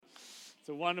It's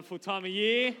a wonderful time of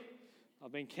year.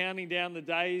 I've been counting down the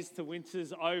days to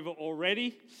winter's over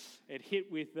already. It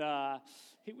hit with a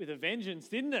vengeance,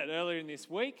 didn't it, earlier in this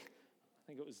week? I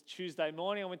think it was Tuesday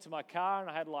morning. I went to my car and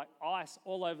I had like ice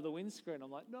all over the windscreen. I'm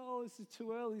like, no, this is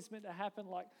too early. It's meant to happen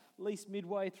like at least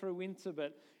midway through winter,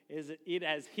 but it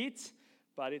has hit,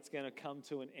 but it's going to come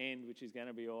to an end, which is going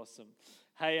to be awesome.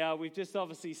 Hey, we've just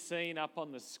obviously seen up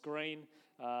on the screen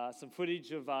some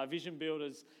footage of Vision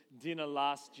Builders dinner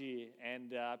last year,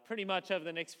 and pretty much over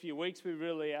the next few weeks we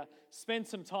really spend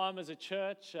some time as a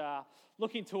church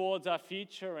looking towards our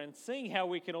future and seeing how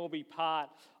we can all be part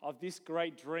of this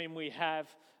great dream we have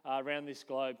around this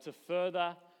globe to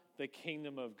further the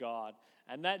kingdom of God.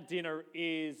 And that dinner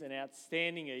is an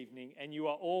outstanding evening, and you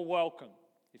are all welcome.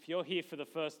 If you're here for the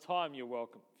first time, you're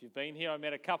welcome. If you've been here, I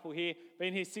met a couple here,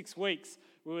 been here 6 weeks,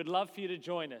 we would love for you to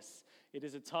join us. It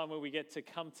is a time where we get to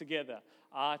come together,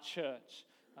 our church,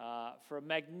 for a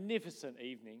magnificent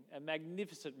evening, a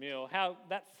magnificent meal. How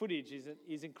that footage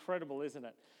is incredible, isn't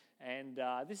it? And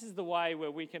this is the way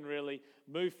where we can really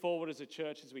move forward as a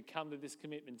church as we come to this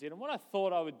commitment dinner. And what I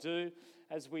thought I would do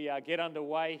as we get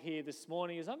underway here this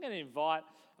morning is I'm going to invite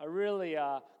a really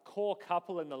core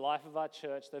couple in the life of our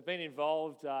church. They've been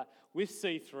involved with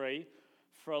C3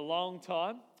 for a long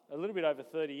time, a little bit over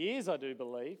 30 years, I do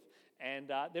believe.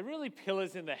 And they're really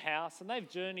pillars in the house, and they've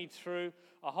journeyed through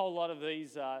a whole lot of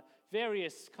these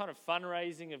various kind of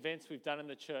fundraising events we've done in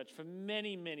the church for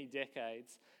many, many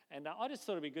decades. And I just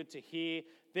thought it'd be good to hear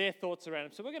their thoughts around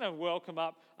them. So we're going to welcome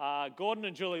up Gordon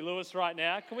and Julie Lewis right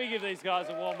now. Can we give these guys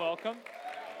a warm welcome?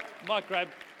 Might grab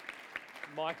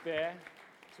Mike there.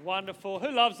 It's wonderful. Who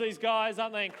loves these guys?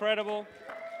 Aren't they incredible?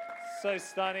 So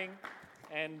stunning.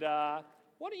 And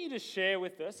why don't you just share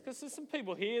with us, because there's some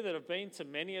people here that have been to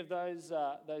many of those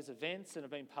events and have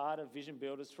been part of Vision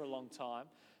Builders for a long time,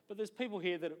 but there's people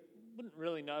here that wouldn't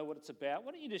really know what it's about.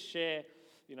 Why don't you just share,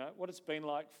 what it's been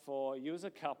like for you as a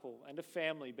couple and a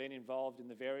family being involved in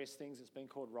the various things that's been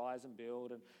called Rise and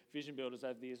Build and Vision Builders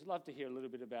over the years. I'd love to hear a little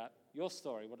bit about your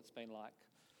story, what it's been like.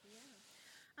 Yeah.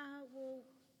 Well,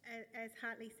 as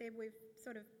Hartley said, we've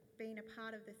sort of been a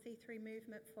part of the C3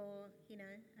 movement for,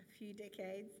 a few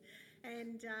decades.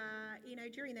 And,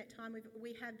 during that time,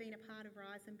 we have been a part of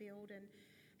Rise and Build,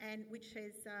 and which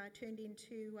has turned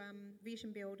into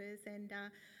Vision Builders. And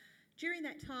during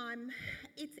that time,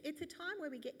 it's a time where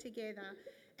we get together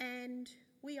and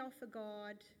we offer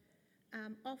God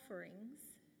offerings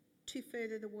to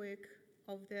further the work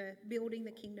of the building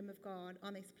the kingdom of God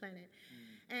on this planet.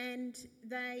 And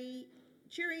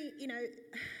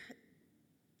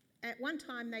at one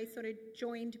time they sort of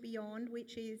joined Beyond,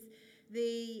 which is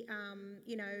the,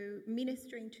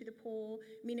 ministering to the poor,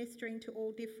 ministering to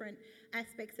all different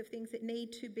aspects of things that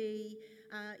need to be,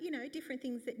 different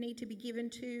things that need to be given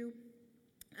to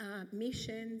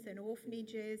missions and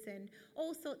orphanages and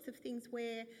all sorts of things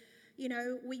where,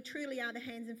 we truly are the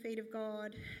hands and feet of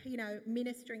God,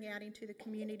 ministering out into the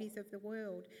communities of the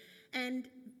world. And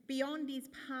Beyond is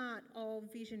part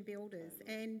of Vision Builders.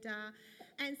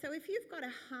 And so if you've got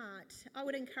a heart, I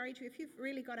would encourage you, if you've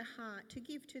really got a heart, to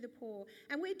give to the poor.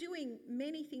 And we're doing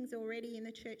many things already in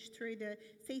the church through the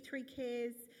C3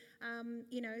 Cares,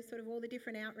 sort of all the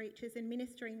different outreaches and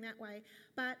ministering that way.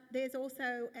 But there's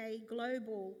also a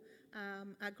global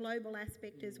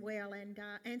aspect as well.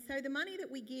 And so the money that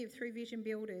we give through Vision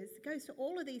Builders goes to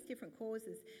all of these different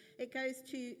causes. It goes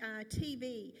to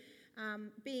TV,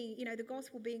 being, the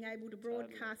gospel being able to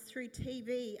broadcast through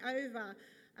TV over,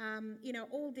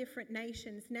 all different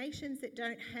nations that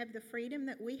don't have the freedom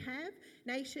that we have,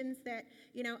 nations that,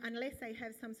 unless they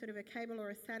have some sort of a cable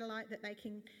or a satellite that they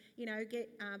can, get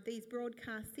these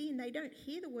broadcasts in, they don't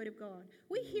hear the word of God.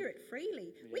 We hear it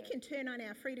freely. Yeah. We can turn on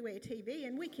our free-to-air TV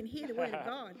and we can hear the word of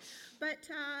God. But,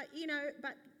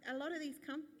 but a lot of these,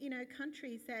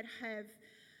 countries that have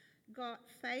got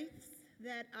faiths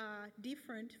that are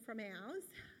different from ours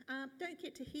don't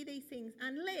get to hear these things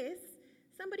unless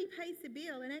somebody pays the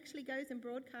bill and actually goes and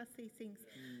broadcasts these things.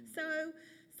 So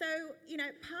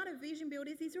part of Vision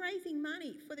Builders is raising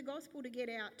money for the gospel to get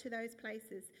out to those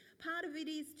places. Part of it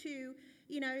is to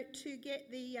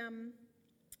get the,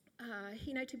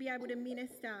 to be able to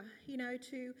minister,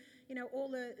 to, all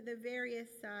the various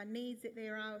needs that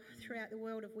there are throughout the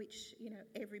world, of which,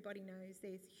 everybody knows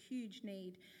there's huge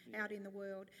need out in the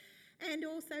world. And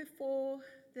also for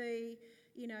the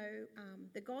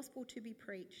gospel to be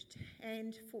preached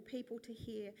and for people to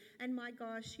hear. And my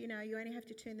gosh, you only have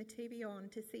to turn the TV on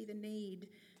to see the need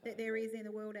that there is in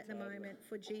the world at the moment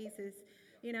for Jesus.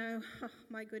 Oh,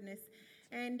 my goodness.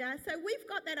 And so we've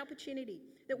got that opportunity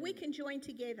that we can join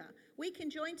together. We can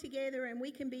join together and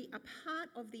we can be a part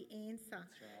of the answer,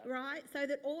 right? So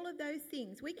that all of those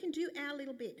things, we can do our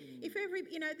little bit. If there's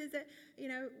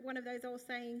one of those old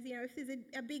sayings, if there's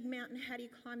a big mountain, how do you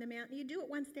climb the mountain? You do it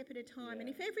one step at a time. And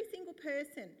if every single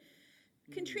person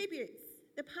contributes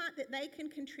the part that they can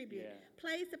contribute,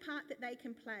 plays the part that they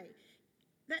can play,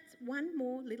 that's one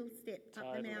more little step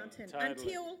up the mountain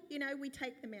until, we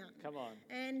take the mountain. Come on.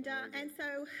 And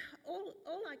so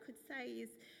all I could say is,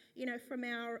 from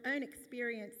our own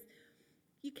experience,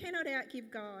 you cannot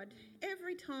outgive God.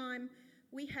 Every time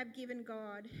we have given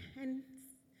God, and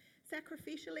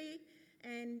sacrificially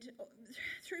and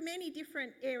through many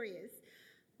different areas,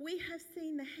 we have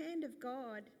seen the hand of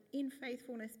God in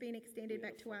faithfulness being extended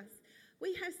back to us.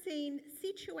 We have seen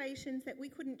situations that we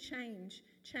couldn't change.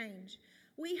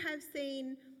 We have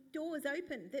seen doors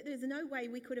open that there's no way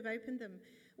we could have opened them.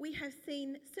 We have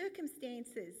seen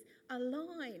circumstances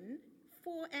align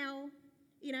for our,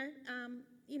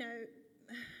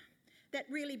 that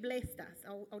really blessed us.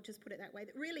 I'll just put it that way,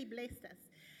 that really blessed us.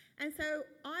 And so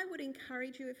I would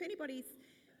encourage you, if anybody's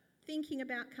thinking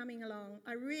about coming along,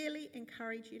 I really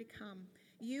encourage you to come.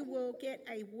 You will get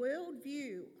a world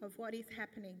view of what is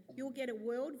happening. You'll get a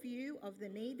world view of the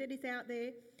need that is out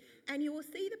there, and you will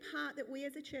see the part that we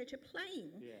as a church are playing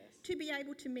to be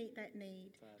able to meet that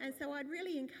need. And so I'd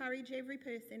really encourage every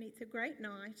person. It's a great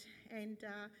night, and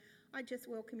I just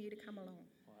welcome you to come along.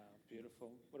 Wow,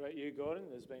 beautiful. What about you, Gordon?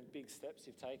 There's been big steps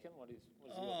you've taken. What is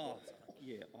your thoughts?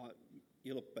 Yeah,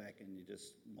 you look back and you're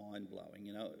just mind-blowing.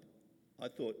 I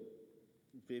thought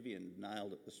Vivian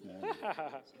nailed it this morning.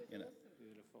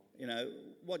 Beautiful.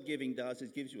 What giving does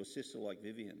is gives you a sister like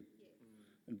Vivian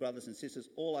and brothers and sisters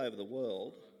all over the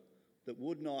world that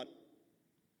would not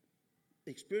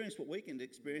experience what we can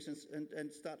experience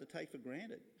and start to take for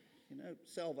granted.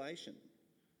 Salvation.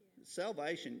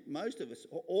 Salvation, most of us,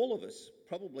 or all of us,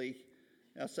 probably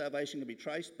our salvation can be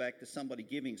traced back to somebody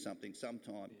giving something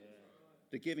sometime.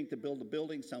 To giving to build a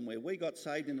building somewhere. We got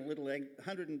saved in a little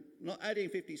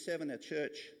 1857, our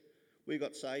church, we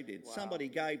got saved in. Wow. Somebody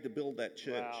gave to build that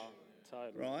church. Wow,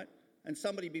 totally. Right? And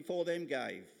somebody before them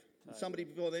gave. And somebody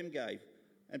before them gave.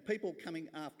 And people coming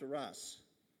after us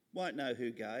won't know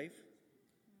who gave.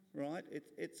 Right?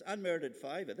 It's unmerited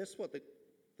favour. That's what the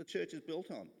church is built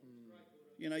on.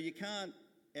 You can't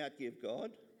outgive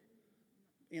God.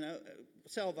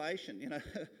 Salvation,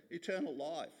 eternal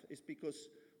life is because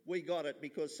we got it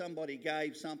because somebody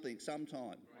gave something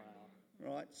sometime.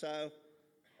 Wow. Right? So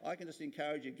I can just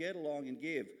encourage you, get along and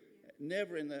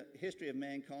Never in the history of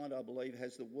mankind, I believe,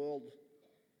 has the world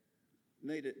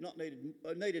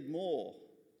needed more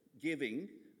giving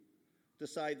to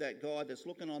save that guy that's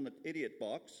looking on the idiot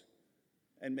box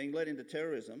and being led into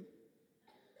terrorism.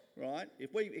 Right?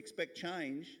 If we expect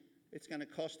change, it's going to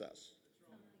cost us.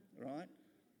 Right?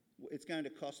 It's going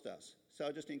to cost us. So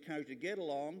I just encourage you to get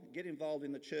along, get involved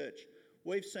in the church.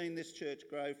 We've seen this church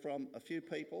grow from a few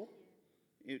people.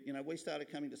 We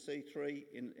started coming to C3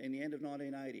 in the end of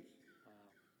 1980,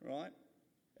 right?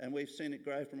 And we've seen it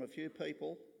grow from a few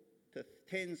people to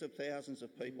tens of thousands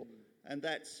of people. And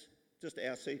that's just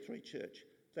our C3 church.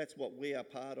 That's what we are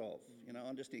part of.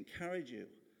 I just encourage you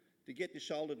to get your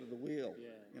shoulder to the wheel.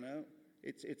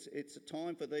 It's a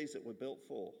time for these that we're built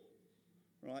for,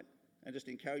 right? And just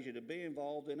encourage you to be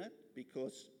involved in it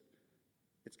because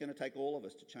it's going to take all of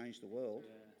us to change the world.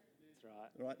 Yeah, that's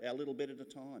right. Right? Our little bit at a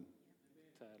time.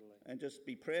 Totally. And just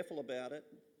be prayerful about it.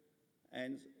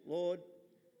 And, Lord,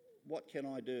 what can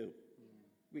I do?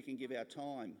 We can give our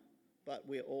time, but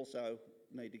we also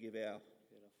need to give our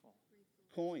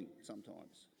coin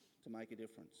sometimes to make a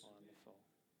difference. Wonderful.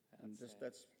 And just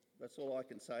that's all I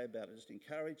can say about it. Just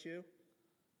encourage you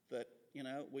that,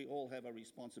 we all have a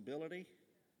responsibility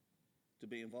to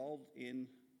be involved in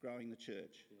growing the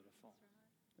church. Beautiful.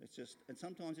 And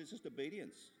sometimes it's just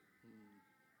obedience.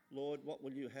 Lord, what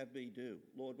will you have me do?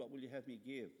 Lord, what will you have me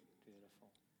give? Beautiful.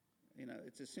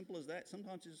 It's as simple as that.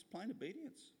 Sometimes it's just plain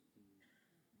obedience.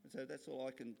 And so that's all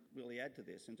I can really add to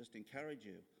this and just encourage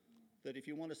you that if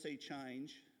you want to see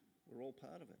change, we're all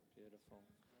part of it. Beautiful.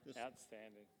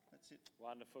 Outstanding. That's it.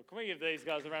 Wonderful. Can we give these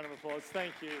guys a round of applause?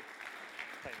 Thank you.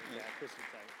 Thank you, Christian.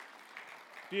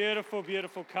 Beautiful,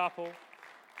 beautiful couple.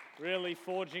 Really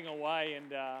forging away,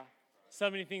 and so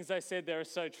many things they said there are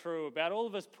so true about all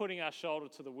of us putting our shoulder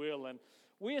to the wheel. And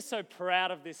we are so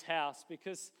proud of this house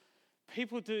because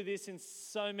people do this in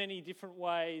so many different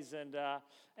ways, and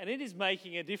it is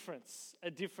making a difference.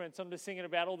 I'm just thinking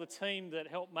about all the team that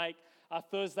help make our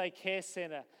Thursday Care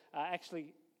Centre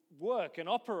actually work and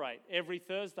operate every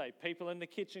Thursday. People in the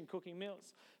kitchen cooking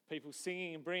meals. people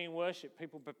singing and bringing worship,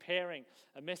 people preparing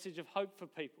a message of hope for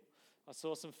people. I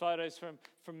saw some photos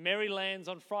from Marylands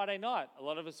on Friday night. A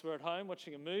lot of us were at home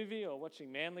watching a movie or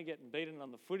watching Manly getting beaten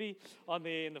on the footy,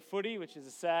 in the footy, which is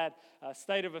a sad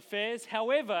state of affairs.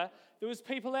 However, there was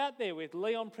people out there with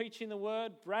Leon preaching the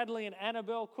word, Bradley and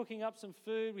Annabelle cooking up some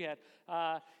food. We had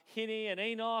Hinny and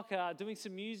Enoch doing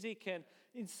some music, and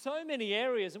in so many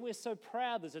areas, and we're so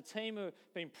proud. There's a team who have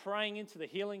been praying into the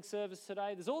healing service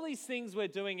today. There's all these things we're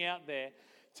doing out there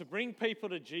to bring people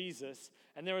to Jesus,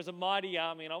 and there is a mighty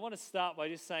army. And I want to start by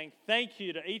just saying thank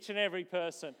you to each and every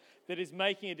person that is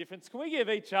making a difference. Can we give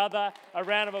each other a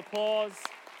round of applause?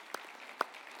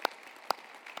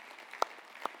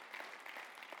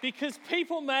 Because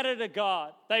people matter to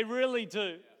God. They really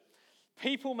do.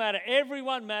 People matter.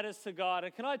 Everyone matters to God.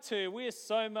 And can I tell you, we are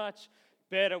so much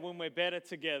better when we're better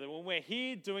together, when we're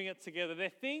here doing it together. There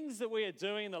are things that we are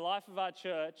doing in the life of our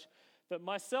church that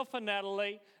myself and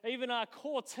Natalie, even our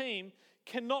core team,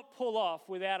 cannot pull off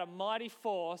without a mighty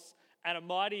force and a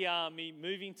mighty army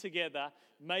moving together,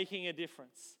 making a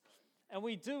difference. And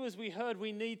we do, as we heard,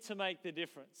 we need to make the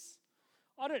difference.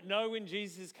 I don't know when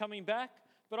Jesus is coming back,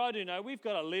 but I do know we've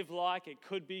got to live like it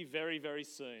could be very, very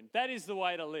soon. That is the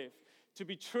way to live, to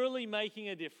be truly making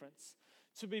a difference,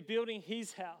 to be building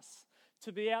his house,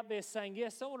 to be out there saying,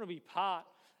 yes, I want to be part.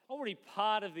 I want to be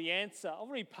part of the answer. I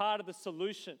want to be part of the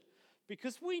solution.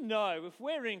 Because we know, if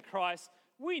we're in Christ,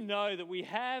 we know that we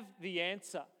have the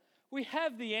answer. We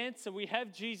have the answer. We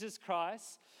have Jesus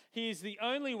Christ. He is the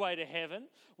only way to heaven.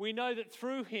 We know that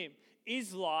through him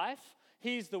is life.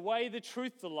 He is the way, the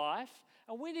truth, the life.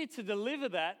 And we need to deliver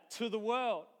that to the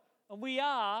world. And we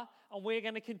are, and we're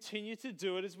going to continue to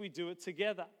do it as we do it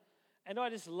together. And I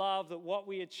just love that what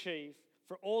we achieve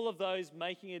for all of those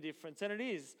making a difference. And it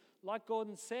is, like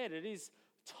Gordon said, it is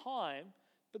time.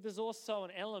 But there's also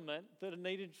an element that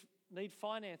need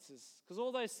finances. Because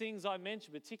all those things I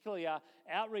mentioned, particularly our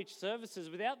outreach services,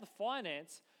 without the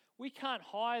finance, we can't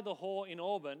hire the hall in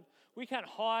Auburn. We can't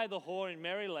hire the hall in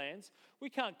Marylands. We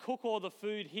can't cook all the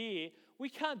food here. We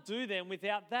can't do them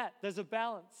without that. There's a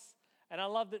balance. And I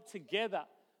love that together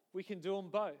we can do them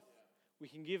both. We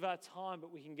can give our time,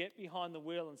 but we can get behind the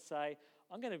wheel and say,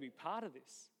 I'm going to be part of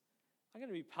this. I'm going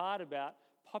to be part about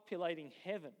populating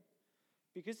heaven.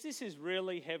 Because this is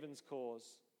really heaven's cause.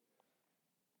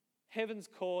 Heaven's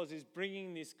cause is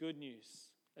bringing this good news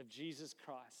of Jesus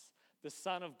Christ, the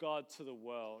Son of God, to the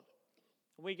world.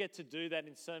 And we get to do that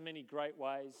in so many great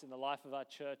ways in the life of our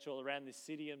church all around this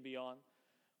city and beyond.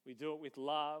 We do it with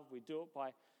love. We do it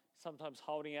by sometimes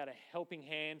holding out a helping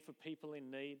hand for people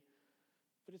in need.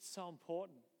 But it's so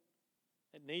important.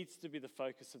 It needs to be the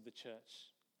focus of the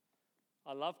church.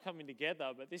 I love coming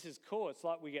together, but this is cool. It's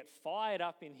like we get fired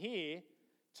up in here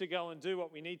to go and do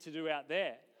what we need to do out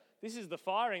there. This is the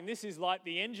firing. This is like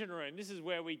the engine room. This is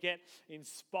where we get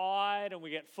inspired and we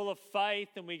get full of faith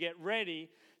and we get ready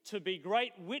to be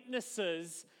great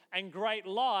witnesses and great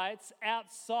lights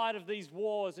outside of these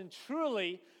wars and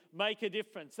truly make a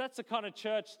difference. That's the kind of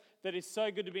church that is so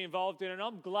good to be involved in. And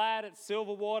I'm glad at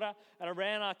Silverwater and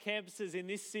around our campuses in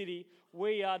this city,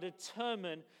 we are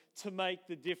determined to make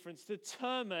the difference,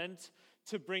 determined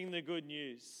to bring the good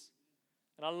news.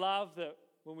 And I love that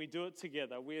when we do it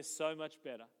together, we are so much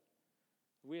better.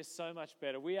 We are so much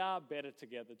better. We are better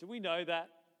together. Do we know that?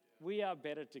 We are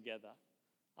better together.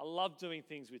 I love doing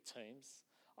things with teams.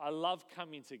 I love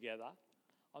coming together.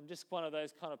 I'm just one of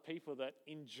those kind of people that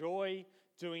enjoy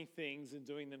doing things and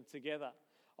doing them together.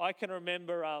 I can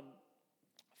remember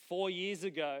 4 years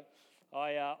ago,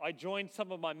 I joined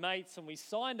some of my mates and we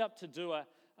signed up to do a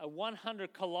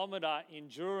 100-kilometre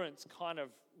endurance kind of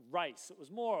race. It was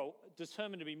more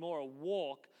determined to be more a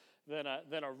walk than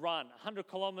a run, 100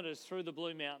 kilometres through the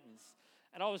Blue Mountains.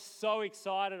 And I was so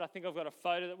excited. I think I've got a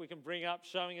photo that we can bring up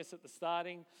showing us at the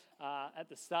starting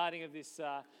of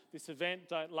this event.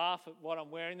 Don't laugh at what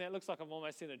I'm wearing there. It looks like I'm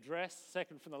almost in a dress,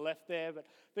 second from the left there. But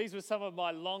these were some of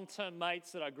my long-term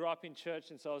mates that I grew up in church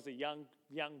since I was a young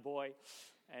boy.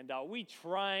 And we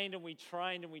trained and we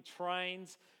trained and we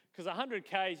trained. Because 100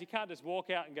 Ks, you can't just walk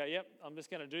out and go, yep, I'm just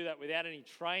going to do that without any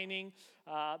training.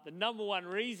 The number one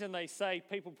reason they say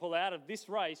people pull out of this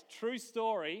race, true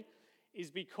story, is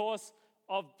because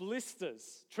of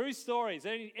blisters. True stories.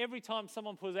 Every time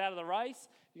someone pulls out of the race,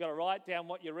 you've got to write down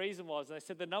what your reason was. And they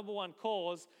said the number one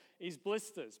cause is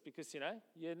blisters because,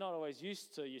 you're not always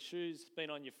used to your shoes being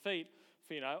on your feet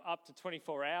for, up to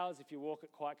 24 hours. If you walk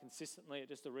it quite consistently at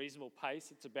just a reasonable pace,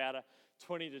 it's about a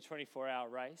 20 to 24-hour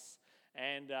race.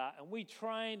 And we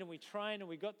trained and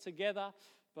we got together.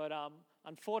 But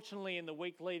unfortunately, in the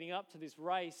week leading up to this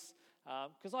race,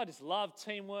 because I just love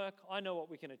teamwork. I know what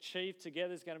we can achieve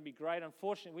together is going to be great.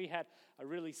 Unfortunately, we had a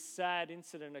really sad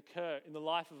incident occur in the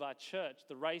life of our church.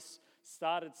 The race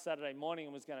started Saturday morning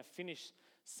and was going to finish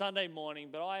Sunday morning,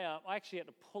 but I actually had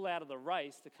to pull out of the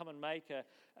race to come and make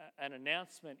an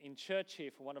announcement in church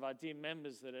here for one of our dear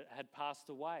members that had passed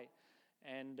away.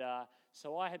 And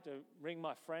so I had to ring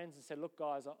my friends and say, look,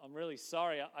 guys, I'm really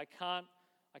sorry. I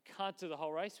can't do the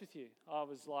whole race with you. I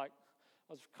was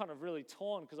kind of really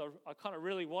torn because I kind of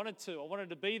really wanted to. I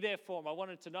wanted to be there for them. I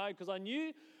wanted to know because I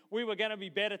knew we were going to be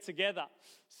better together.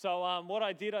 So what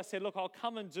I did, I said, look, I'll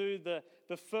come and do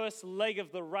the first leg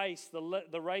of the race.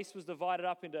 The race was divided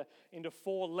up into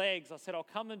 4 legs. I said, I'll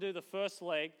come and do the first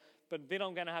leg, but then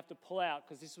I'm going to have to pull out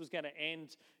because this was going to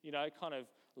end, kind of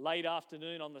late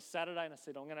afternoon on the Saturday. And I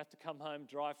said, I'm going to have to come home,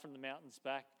 drive from the mountains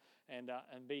back and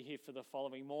be here for the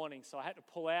following morning. So I had to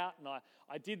pull out, and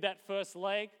I did that first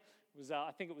leg. It was,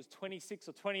 I think it was 26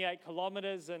 or 28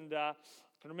 kilometres, and I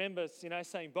can remember,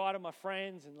 saying bye to my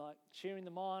friends and cheering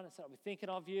them on. I said, I'll be thinking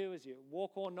of you as you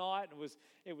walk all night. And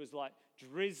it was like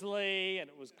drizzly and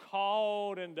it was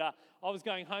cold, and I was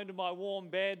going home to my warm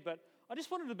bed, but I just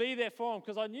wanted to be there for them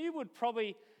because I knew we'd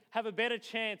probably have a better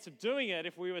chance of doing it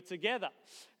if we were together.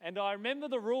 And I remember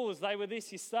the rules. They were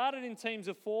this: you started in teams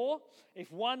of 4.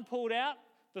 If one pulled out,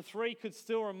 the 3 could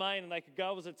still remain and they could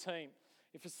go as a team.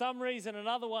 If for some reason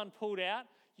another one pulled out,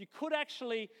 you could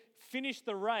actually finish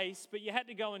the race, but you had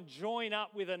to go and join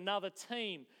up with another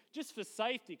team just for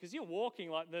safety, because you're walking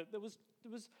there was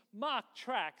marked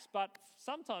tracks, but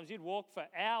sometimes you'd walk for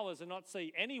hours and not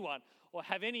see anyone or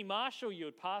have any marshal you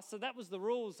would pass. So that was the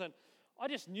rules, and I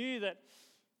just knew that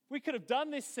we could have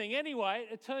done this thing anyway.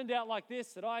 It turned out like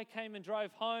this, that I came and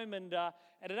drove home, and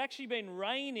it had actually been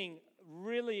raining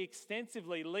really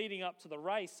extensively leading up to the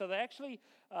race. So they actually,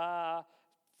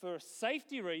 for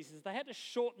safety reasons, they had to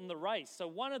shorten the race. So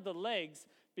one of the legs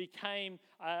became,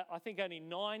 I think, only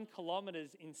 9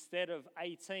 kilometres instead of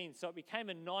 18. So it became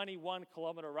a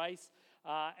 91-kilometre race.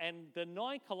 And the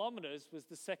 9 kilometres was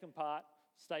the second part,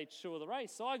 stage 2 of the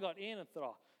race. So I got in and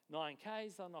thought, 9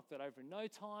 Ks, I'll knock that over in no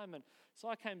time. And so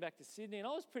I came back to Sydney, and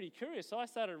I was pretty curious. So I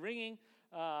started ringing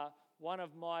one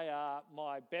of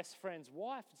my best friend's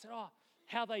wife and said,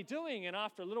 how are they doing? And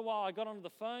after a little while, I got onto the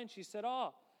phone. She said,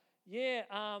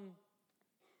 yeah,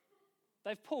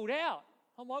 they've pulled out.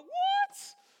 I'm like, what?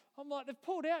 I'm like, they've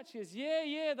pulled out. She goes,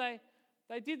 yeah,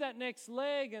 they did that next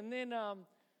leg, and then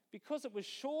because it was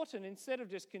shortened, instead of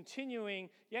just continuing,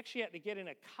 you actually had to get in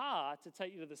a car to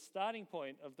take you to the starting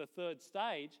point of the 3rd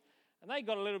stage, and they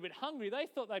got a little bit hungry. They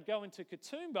thought they'd go into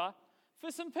Katoomba for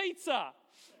some pizza.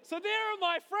 So there are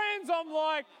my friends. I'm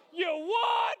like, you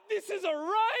what? This is a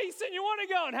race and you want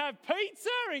to go and have pizza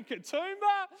in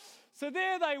Katoomba? So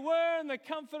there they were in the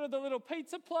comfort of the little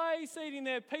pizza place, eating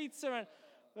their pizza, and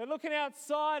they're looking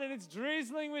outside and it's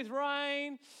drizzling with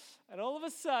rain. And all of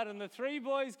a sudden, the 3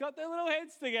 boys got their little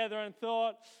heads together and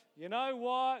thought, you know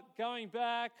what? Going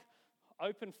back,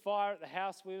 open fire at the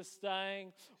house we were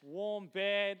staying, warm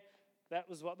bed. That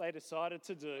was what they decided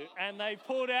to do. And they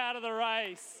pulled out of the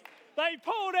race. They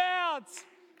pulled out.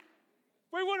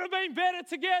 We would have been better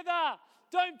together.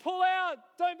 Don't pull out.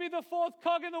 Don't be the 4th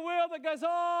cog in the wheel that goes,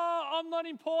 I'm not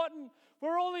important.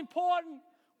 We're all important.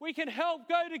 We can help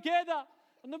go together.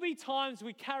 And there'll be times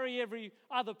we carry every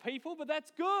other people, but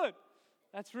that's good.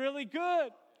 That's really good.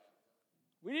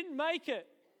 We didn't make it.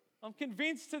 I'm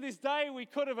convinced to this day we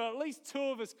could have, at least 2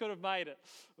 of us could have made it.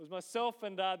 It was myself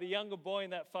and the younger boy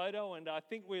in that photo, and I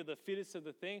think we were the fittest of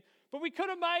the thing. But we could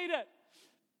have made it.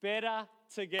 Better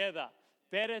together.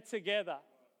 Better together.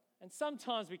 And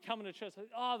sometimes we come into church and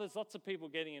say, there's lots of people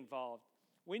getting involved.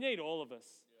 We need all of us.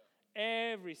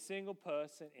 Yeah. Every single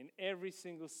person in every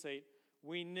single seat.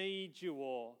 We need you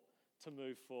all to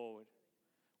move forward.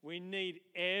 We need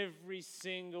every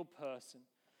single person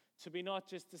to be not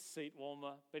just a seat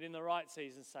warmer, but in the right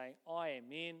season saying, I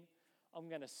am in, I'm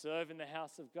going to serve in the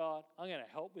house of God, I'm going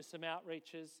to help with some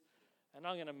outreaches, and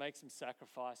I'm going to make some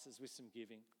sacrifices with some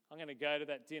giving. I'm going to go to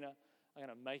that dinner, I'm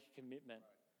going to make a commitment.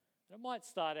 And it might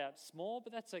start out small,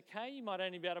 but that's okay. You might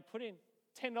only be able to put in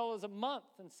 $10 a month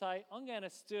and say, I'm going to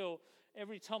still,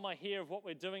 every time I hear of what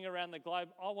we're doing around the globe,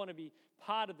 I want to be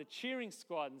part of the cheering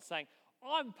squad and saying,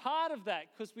 I'm part of that,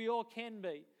 because we all can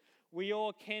be. We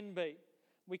all can be.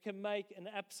 We can make an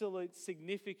absolute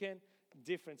significant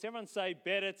difference. Everyone say,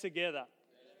 better together.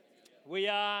 We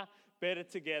are better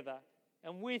together.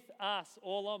 And with us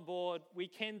all on board, we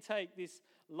can take this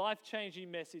life-changing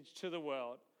message to the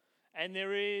world. And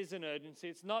there is an urgency.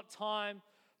 It's not time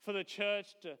for the church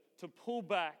to pull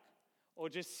back or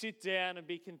just sit down and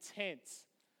be content.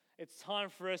 It's time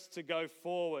for us to go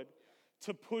forward,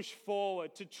 to push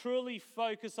forward, to truly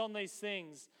focus on these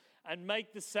things and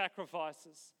make the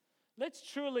sacrifices. Let's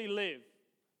truly live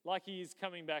like he is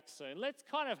coming back soon. Let's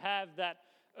kind of have that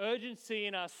urgency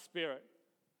in our spirit,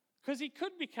 because he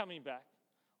could be coming back.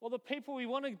 Or the people we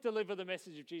want to deliver the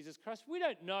message of Jesus Christ, we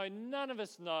don't know. None of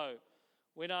us know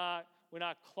when our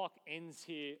clock ends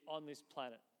here on this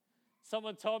planet.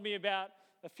 Someone told me about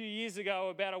a few years ago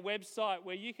about a website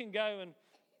where you can go and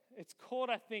it's called,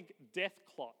 I think, Death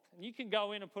Clock. And you can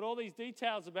go in and put all these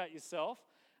details about yourself,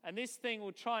 and this thing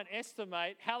will try and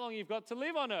estimate how long you've got to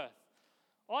live on earth.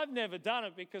 I've never done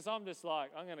it because I'm just like,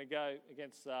 I'm going to go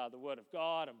against the Word of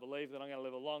God and believe that I'm going to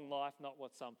live a long life, not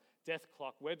what some Death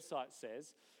Clock website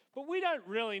says. But we don't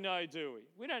really know, do we?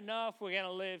 We don't know if we're going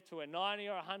to live to a 90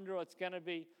 or 100, or it's going to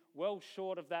be well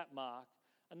short of that mark.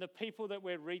 And the people that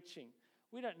we're reaching,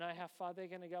 we don't know how far they're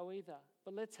going to go either.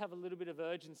 But let's have a little bit of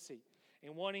urgency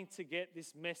in wanting to get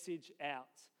this message out.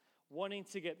 Wanting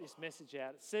to get this message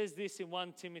out. It says this in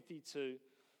 1 Timothy 2,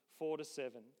 4-7.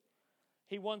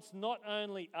 He wants not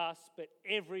only us, but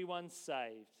everyone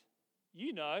saved.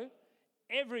 You know,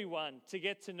 everyone to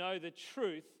get to know the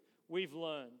truth we've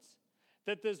learned.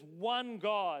 That there's one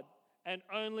God and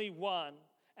only one,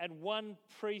 and one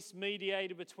priest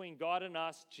mediator between God and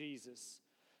us, Jesus,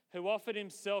 who offered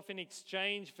himself in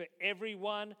exchange for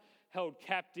everyone held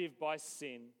captive by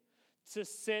sin, to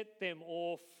set them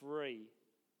all free.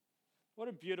 What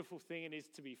a beautiful thing it is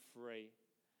to be free.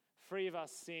 Free of our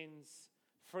sins,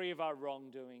 free of our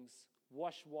wrongdoings,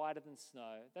 washed whiter than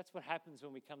snow. That's what happens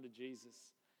when we come to Jesus.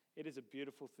 It is a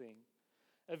beautiful thing.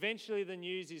 Eventually the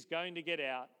news is going to get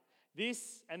out.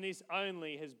 This and this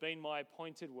only has been my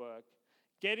appointed work,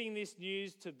 getting this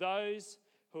news to those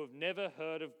who have never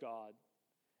heard of God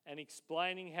and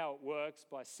explaining how it works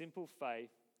by simple faith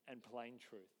and plain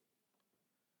truth.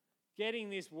 Getting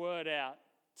this word out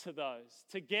to those,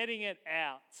 to getting it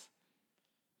out.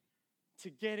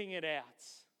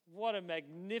 What a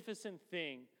magnificent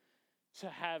thing to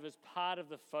have as part of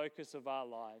the focus of our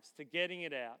lives, to getting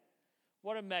it out.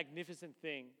 What a magnificent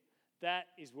thing. That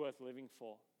is worth living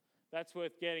for. That's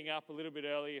worth getting up a little bit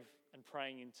early and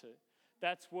praying into.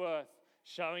 That's worth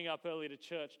showing up early to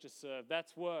church to serve.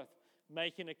 That's worth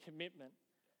making a commitment.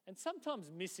 And sometimes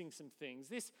missing some things.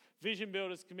 This Vision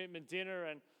Builders Commitment Dinner,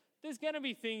 and there's going to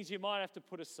be things you might have to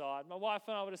put aside. My wife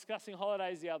and I were discussing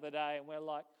holidays the other day, and we're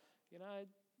like,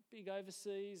 big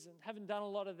overseas and haven't done a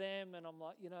lot of them. And I'm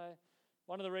like,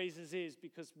 one of the reasons is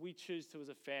because we choose to, as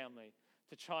a family,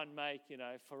 to try and make,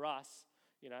 for us,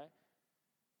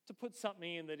 to put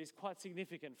something in that is quite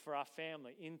significant for our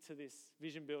family into this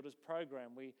Vision Builders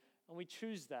program. We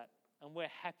choose that, and we're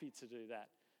happy to do that.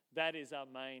 That is our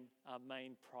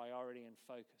main priority and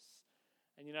focus.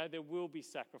 And there will be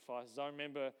sacrifices. I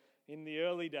remember in the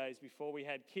early days before we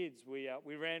had kids,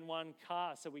 we ran one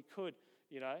car so we could,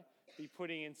 be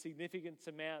putting in significant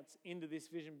amounts into this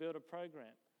Vision Builder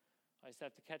program. I used to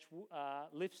have to catch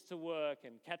lifts to work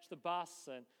and catch the bus,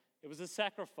 and it was a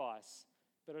sacrifice,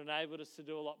 but it enabled us to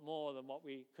do a lot more than what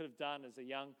we could have done as a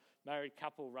young married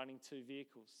couple running 2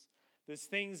 vehicles. There's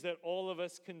things that all of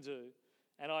us can do,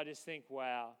 and I just think,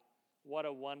 wow, what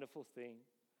a wonderful thing.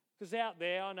 Because out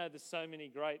there, I know there's so many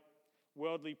great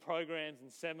worldly programs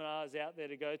and seminars out there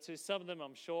to go to. Some of them,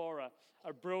 I'm sure,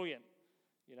 are brilliant.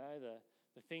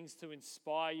 The things to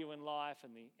inspire you in life,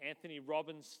 and the Anthony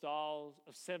Robbins style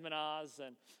of seminars,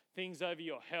 and things over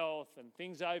your health and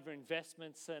things over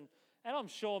investments. And I'm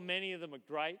sure many of them are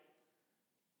great.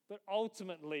 But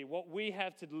ultimately, what we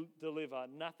have to deliver,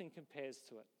 nothing compares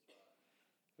to it.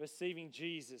 Receiving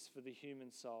Jesus for the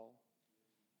human soul.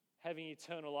 Having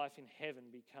eternal life in heaven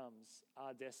becomes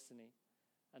our destiny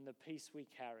and the peace we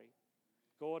carry.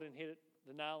 Gordon hit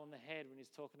the nail on the head when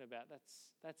he's talking about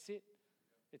that's it.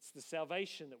 It's the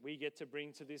salvation that we get to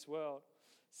bring to this world.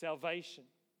 Salvation.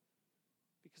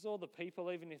 Because all the people,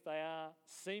 even if they are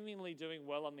seemingly doing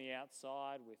well on the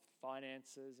outside with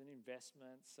finances and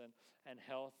investments and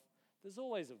health, there's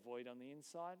always a void on the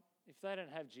inside. If they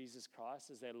don't have Jesus Christ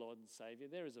as their Lord and Saviour,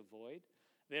 there is a void.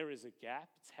 There is a gap.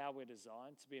 It's how we're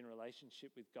designed to be in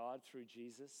relationship with God through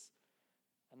Jesus.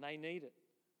 And they need it.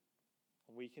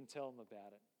 And we can tell them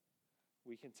about it.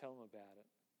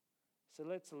 So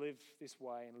let's live this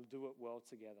way and do it well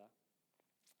together.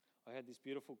 I had this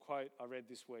beautiful quote I read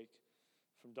this week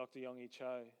from Dr. Yonggi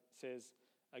Cho. It says,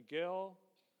 "A girl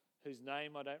whose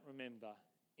name I don't remember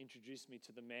introduced me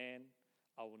to the man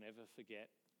I will never forget,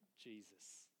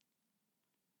 Jesus."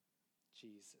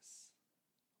 Jesus.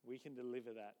 We can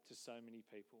deliver that to so many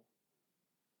people.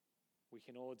 We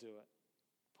can all do it,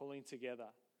 pulling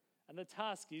together. And the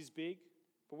task is big,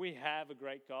 but we have a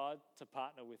great God to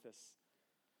partner with us.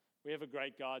 We have a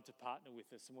great God to partner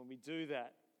with us. And when we do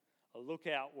that, a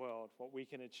look-out world, what we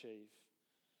can achieve.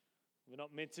 We're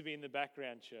not meant to be in the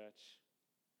background, church.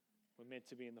 We're meant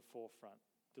to be in the forefront,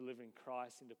 delivering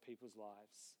Christ into people's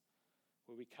lives,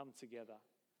 where we come together.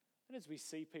 And as we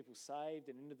see people saved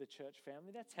and into the church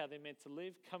family, that's how they're meant to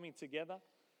live, coming together.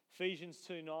 Ephesians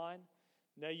 2:9,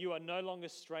 now you are no longer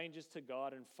strangers to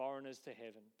God and foreigners to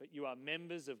heaven, but you are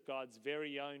members of God's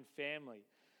very own family,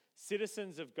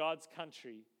 citizens of God's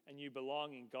country, and you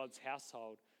belong in God's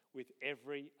household with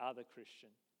every other Christian.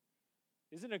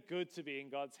 Isn't it good to be in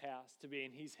God's house, to be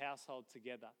in his household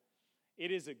together? It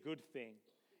is a good thing.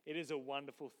 It is a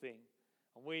wonderful thing.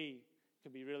 And we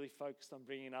can be really focused on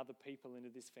bringing other people into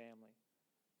this family,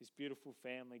 this beautiful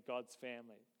family, God's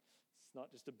family. It's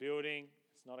not just a building.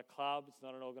 It's not a club. It's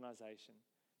not an organization.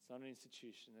 It's not an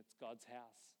institution. It's God's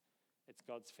house. It's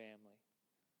God's family.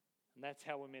 And that's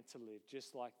how we're meant to live,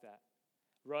 just like that.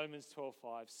 Romans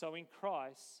 12:5. So in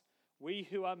Christ, we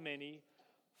who are many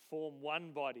form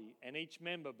one body, and each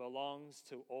member belongs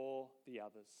to all the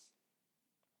others.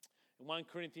 In 1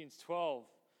 Corinthians 12,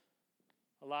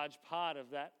 a large part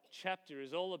of that chapter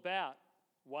is all about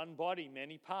one body,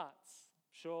 many parts.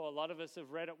 I'm sure a lot of us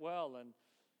have read it well, and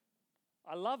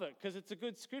I love it because it's a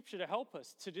good scripture to help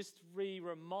us to just be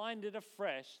reminded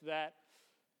afresh that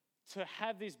to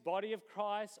have this body of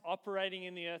Christ operating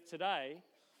in the earth today,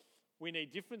 we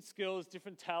need different skills,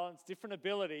 different talents, different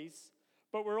abilities,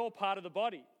 but we're all part of the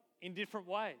body in different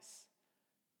ways.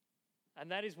 And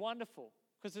that is wonderful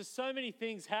because there's so many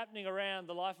things happening around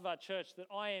the life of our church that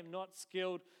I am not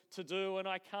skilled to do and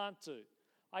I can't do.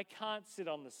 I can't sit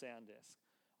on the sound desk.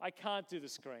 I can't do the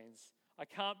screens. I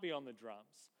can't be on the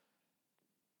drums.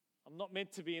 I'm not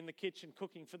meant to be in the kitchen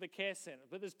cooking for the care centre,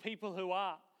 but there's people who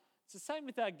are. It's the same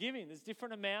with our giving. There's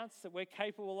different amounts that we're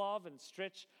capable of and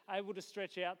able to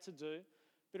stretch out to do.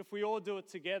 But if we all do it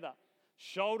together,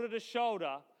 shoulder to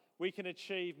shoulder, we can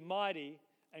achieve mighty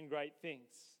and great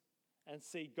things and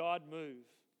see God move.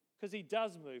 Because he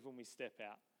does move when we step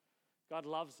out. God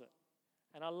loves it.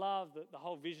 And I love the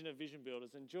whole vision of Vision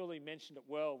Builders. And Julie mentioned it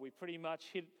well. We pretty much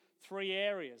hit 3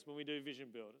 areas when we do Vision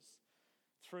Builders.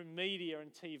 Through media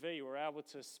and TV, we're able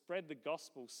to spread the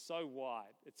gospel so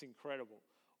wide. It's incredible.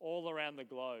 All around the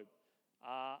globe.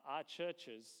 Our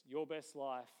churches, Your Best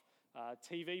Life,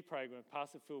 TV program,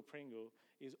 Pastor Phil Pringle,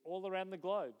 is all around the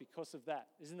globe because of that.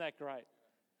 Isn't that great?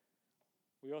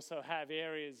 We also have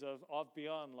areas of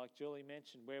beyond, like Julie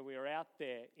mentioned, where we are out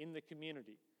there in the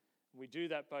community. We do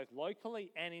that both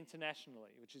locally and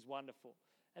internationally, which is wonderful.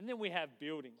 And then we have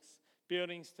buildings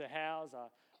to house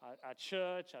our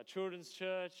church, our children's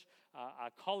church, our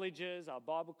colleges, our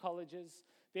Bible colleges.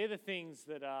 They're the things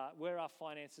that are where our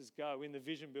finances go in the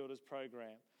Vision Builders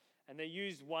program. And they're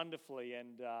used wonderfully.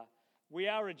 And we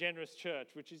are a generous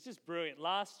church, which is just brilliant.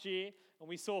 Last year, and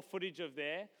we saw footage of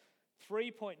there,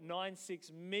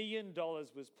 $3.96 million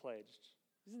was pledged.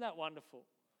 Isn't that wonderful?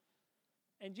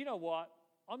 And you know what?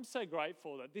 I'm so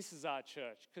grateful that this is our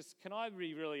church, because can I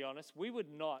be really honest? We would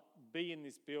not be in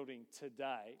this building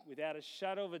today without a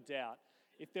shadow of a doubt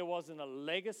if there wasn't a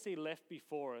legacy left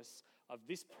before us of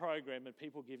this program and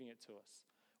people giving it to us.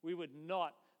 We would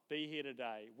not be here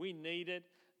today. We needed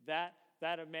that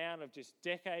amount of just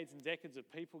decades and decades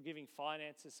of people giving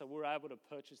finances so we're able to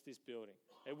purchase this building.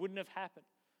 It wouldn't have happened,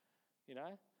 you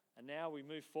know? And now we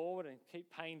move forward and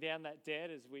keep paying down that debt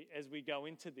as we go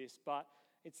into this. But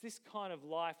it's this kind of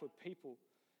life where people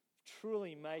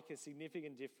truly make a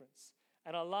significant difference.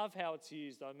 And I love how it's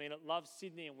used. I mean, it loves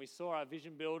Sydney, and we saw our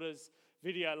Vision Builders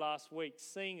video last week,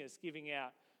 seeing us giving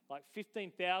out like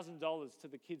 $15,000 to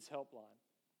the Kids Helpline.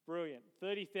 Brilliant.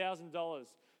 $30,000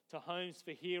 to Homes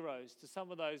for Heroes, to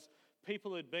some of those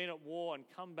people who'd been at war and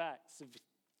come back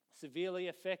severely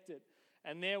affected.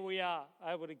 And there we are,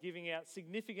 able to giving out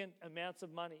significant amounts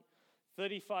of money,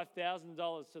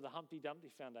 $35,000 to the Humpty Dumpty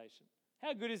Foundation.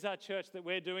 How good is our church that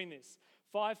we're doing this?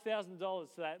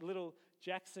 $5,000 to that little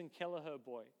Jackson Kelleher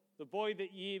boy. The boy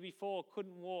that year before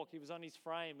couldn't walk, he was on his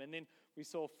frame. And then we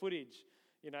saw footage,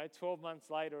 12 months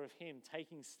later of him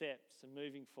taking steps and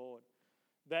moving forward.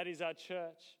 That is our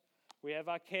church. We have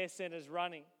our care centres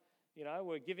running.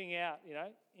 We're giving out,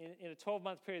 in a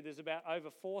 12-month period, there's about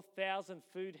over 4,000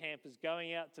 food hampers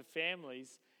going out to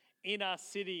families in our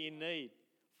city in need.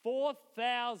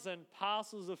 4,000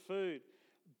 parcels of food.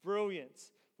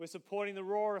 Brilliant. We're supporting the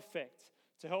Raw Effect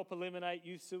to help eliminate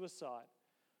youth suicide.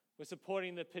 We're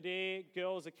supporting the Padir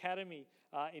Girls Academy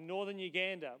in northern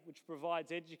Uganda, which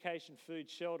provides education, food,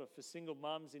 shelter for single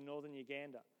mums in northern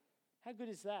Uganda. How good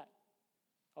is that?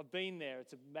 I've been there.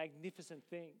 It's a magnificent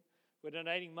thing. We're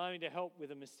donating money to help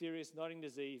with a mysterious nodding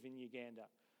disease in Uganda.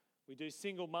 We do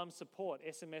single mum support,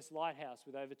 SMS Lighthouse,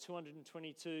 with over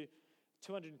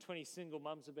 220 single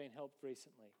mums have been helped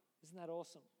recently. Isn't that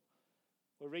awesome?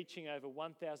 We're reaching over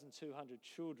 1,200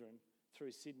 children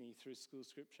through Sydney through school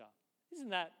scripture.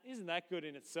 Isn't that good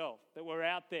in itself, that we're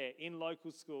out there in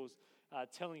local schools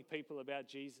telling people about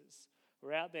Jesus?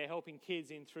 We're out there helping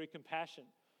kids in through compassion.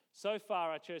 So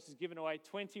far, our church has given away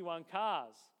 21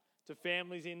 cars to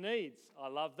families in needs. I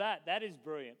love that. That is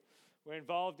brilliant. We're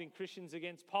involved in Christians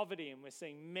Against Poverty, and we're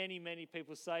seeing many, many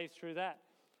people saved through that.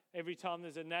 Every time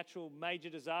there's a natural major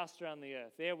disaster on the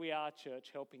earth, there we are,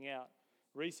 church, helping out.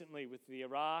 Recently with the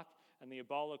Iraq and the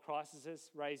Ebola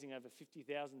crises, raising over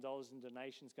 $50,000 in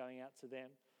donations going out to them.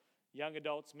 Young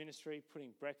adults ministry,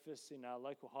 putting breakfasts in our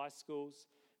local high schools,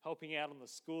 helping out on the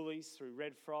schoolies through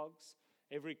Red Frogs.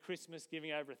 Every Christmas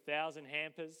giving over 1,000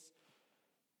 hampers.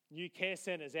 New care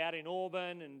centres out in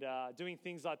Auburn and doing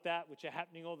things like that, which are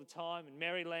happening all the time. In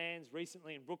Marylands,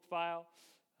 recently in Brookvale.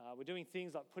 We're doing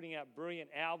things like putting out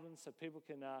brilliant albums so people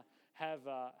can have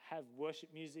worship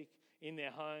music in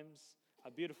their homes.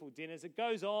 Beautiful dinners. It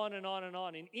goes on and on and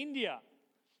on. In India,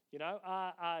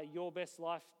 Your Best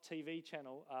Life TV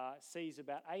channel sees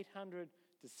about 800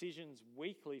 decisions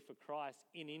weekly for Christ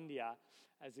in India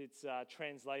as it's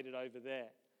translated over there.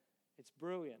 It's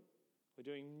brilliant. We're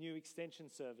doing new extension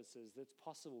services that's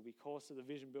possible because of the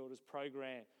Vision Builders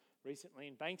program recently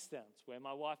in Bankstown. It's where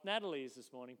my wife Natalie is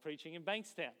this morning, preaching in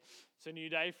Bankstown. It's a new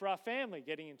day for our family,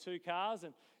 getting in 2 cars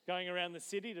and going around the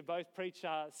city to both preach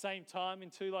same time in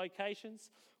 2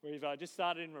 locations. We've just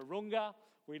started in Warunga.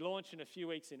 We launch in a few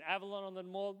weeks in Avalon on the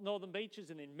northern beaches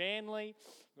and in Manly.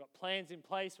 We've got plans in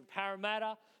place for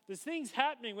Parramatta. There's things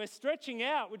happening. We're stretching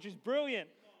out, which is brilliant.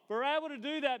 We're able to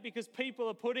do that because people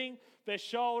are putting their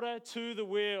shoulder to the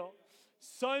wheel.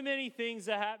 So many things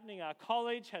are happening. Our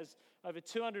college has over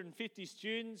 250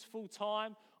 students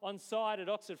full-time on site at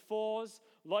Oxford Fours.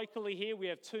 Locally here, we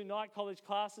have 2 night college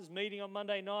classes meeting on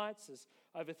Monday nights. There's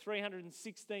over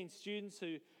 316 students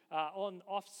who are on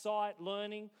off-site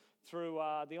learning through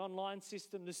the online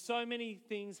system. There's so many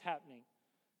things happening,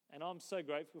 and I'm so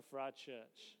grateful for our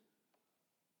church.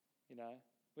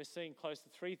 We're seeing close to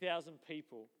 3,000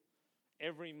 people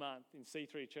every month in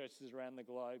C3 churches around the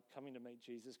globe coming to meet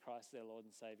Jesus Christ, their Lord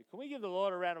and Saviour. Can we give the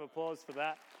Lord a round of applause for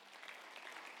that?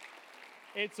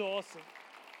 It's awesome.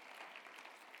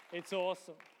 It's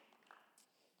awesome.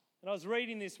 And I was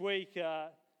reading this week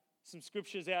some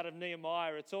scriptures out of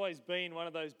Nehemiah. It's always been one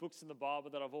of those books in the Bible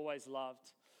that I've always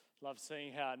loved. Loved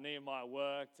seeing how Nehemiah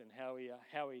worked and how he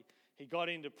got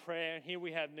into prayer. And here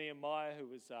we have Nehemiah, who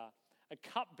was a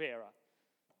cupbearer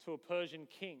to a Persian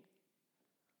king.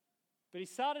 But he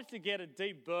started to get a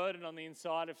deep burden on the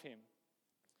inside of him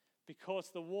because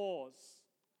the walls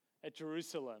at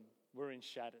Jerusalem were in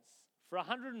shatters. For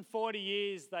 140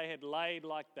 years they had laid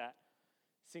like that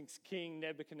since King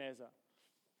Nebuchadnezzar.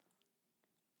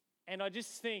 And I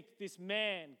just think this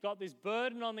man got this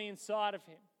burden on the inside of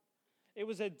him. It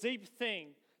was a deep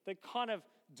thing that kind of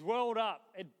dwelled up.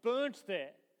 It burnt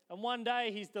there. And one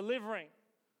day he's delivering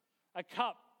a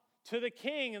cup to the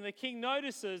king, and the king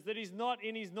notices that he's not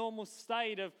in his normal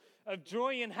state of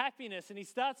joy and happiness, and he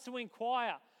starts to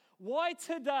inquire, why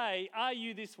today are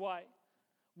you this way?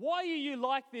 Why are you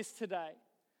like this today?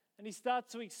 And he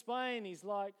starts to explain. He's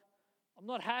like, I'm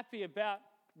not happy about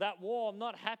that war. I'm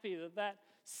not happy that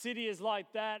city is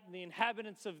like that, and the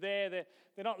inhabitants of there,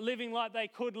 they're not living like they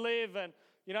could live, and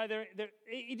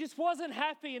he just wasn't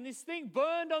happy, and this thing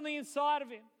burned on the inside of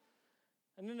him.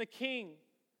 And then the king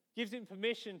gives him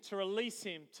permission to release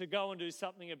him to go and do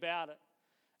something about it.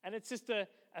 And it's just a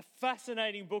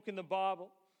fascinating book in the Bible.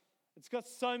 It's got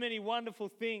so many wonderful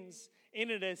things in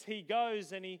it as he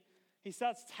goes and he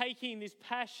starts taking this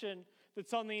passion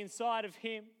that's on the inside of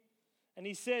him. And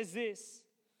he says this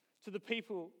to the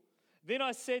people, then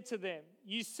I said to them,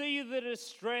 you see the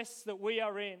distress that we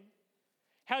are in,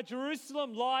 how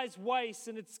Jerusalem lies waste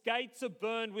and its gates are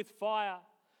burned with fire.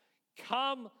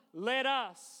 Come, let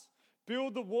us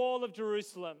build the wall of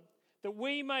Jerusalem, that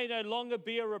we may no longer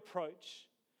be a reproach.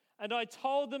 And I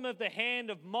told them of the hand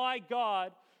of my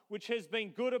God, which has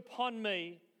been good upon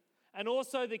me, and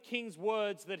also the king's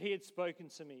words that he had spoken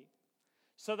to me.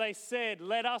 So they said,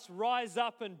 let us rise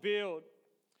up and build.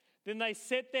 Then they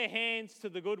set their hands to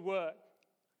the good work.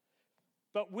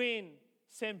 But when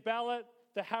Sanballat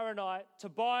the Haranite,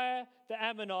 Tobiah the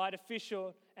Ammonite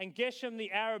official, and Geshem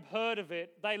the Arab heard of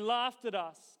it, they laughed at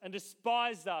us and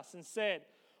despised us and said,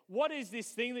 what is this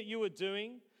thing that you are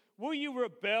doing? Will you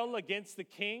rebel against the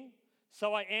king?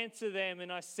 So I answered them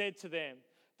and I said to them,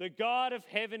 the God of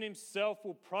heaven himself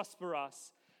will prosper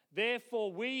us.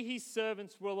 Therefore we, his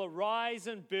servants, will arise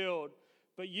and build.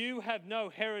 but you have no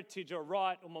heritage or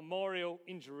right or memorial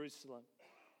in Jerusalem.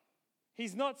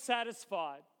 He's not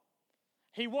satisfied.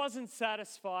 He wasn't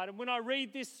satisfied. And when I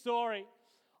read this story,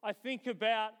 I think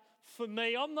about, for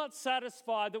me, I'm not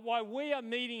satisfied that while we are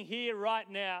meeting here right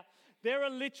now, there are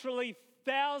literally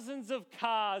thousands of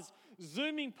cars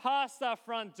zooming past our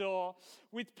front door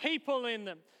with people in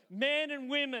them, men and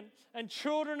women and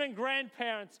children and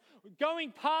grandparents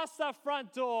going past our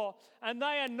front door, and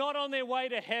they are not on their way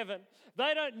to heaven.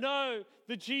 They don't know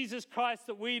the Jesus Christ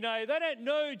that we know. They don't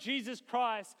know Jesus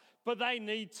Christ, but they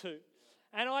need to.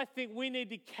 And I think we need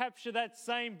to capture that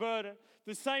same burden.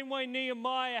 The same way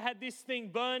Nehemiah had this thing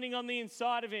burning on the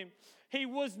inside of him. He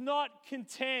was not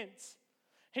content.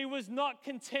 He was not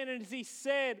content, and as he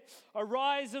said,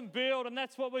 arise and build. And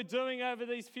that's what we're doing over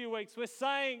these few weeks. We're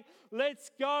saying,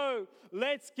 let's go,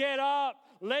 let's get up,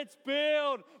 let's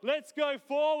build, let's go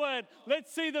forward.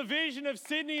 Let's see the vision of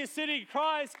Sydney, a city of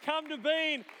Christ, come to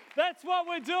being. That's what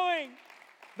we're doing.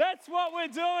 That's what we're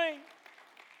doing.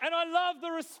 And I love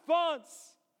the response.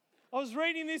 I was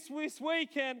reading this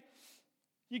week, and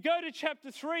you go to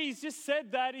chapter 3, he's just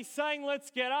said that. He's saying,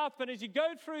 let's get up. And as you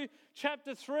go through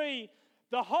chapter 3,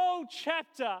 the whole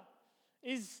chapter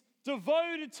is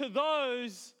devoted to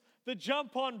those that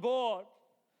jump on board.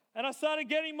 And I started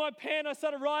getting my pen, I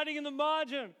started writing in the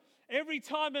margin. Every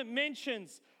time it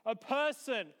mentions a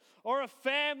person or a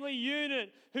family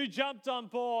unit who jumped on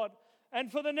board.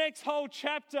 And for the next whole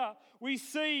chapter, we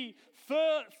see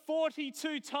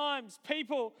 42 times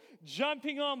people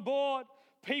jumping on board,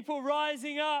 people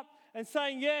rising up and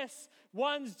saying, yes,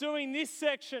 one's doing this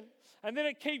section. And then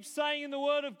it keeps saying in the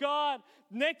Word of God,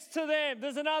 next to them,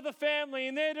 there's another family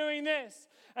and they're doing this.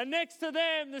 And next to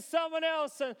them, there's someone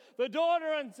else, and the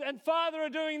daughter and father are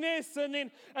doing this. And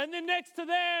then next to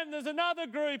them, there's another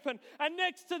group. And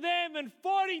next to them, and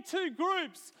 42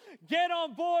 groups get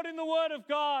on board in the Word of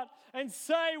God and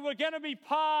say, we're going to be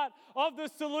part of the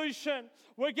solution.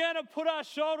 We're going to put our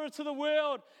shoulder to the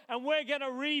wheel, and we're going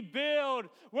to rebuild.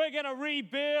 We're going to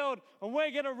rebuild, and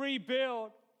we're going to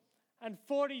rebuild. And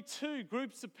 42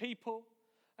 groups of people.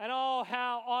 And oh,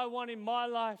 how I want in my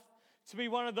life to be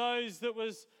one of those that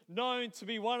was known to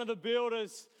be one of the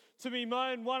builders, to be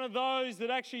known one of those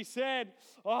that actually said,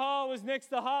 oh, I was next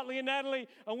to Hartley and Natalie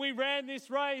and we ran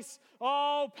this race.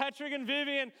 Oh, Patrick and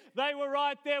Vivian, they were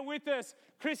right there with us.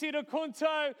 Chrissy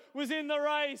DeCunto was in the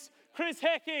race. Chris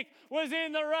Heckick was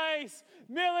in the race.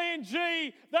 Millie and G,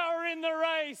 they were in the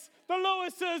race. The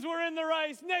Lewises were in the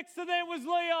race. Next to them was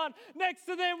Leon. Next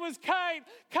to them was Kate.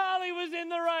 Carly was in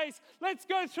the race. Let's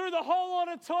go through the whole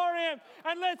auditorium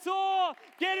and let's all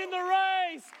get in the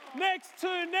race. Next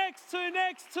to.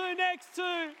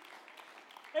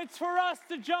 It's for us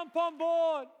to jump on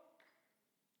board.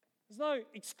 There's no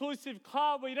exclusive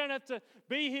club where you don't have to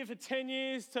be here for 10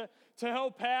 years to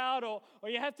help out or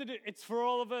you have to do. It's for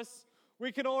all of us.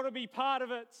 We can all be part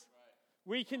of it.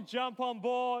 We can jump on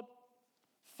board.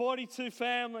 42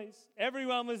 families.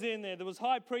 Everyone was in there. There was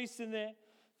high priests in there.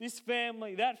 This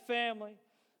family, that family,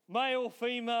 male,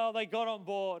 female, they got on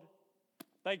board.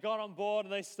 They got on board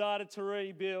and they started to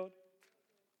rebuild.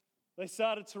 They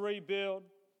started to rebuild.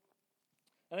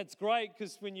 And it's great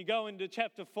because when you go into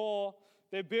chapter 4,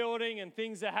 they're building and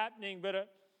things are happening, but it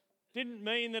didn't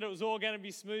mean that it was all going to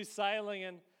be smooth sailing,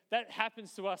 and that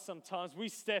happens to us sometimes. We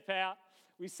step out.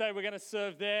 We say we're going to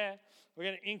serve there. We're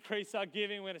going to increase our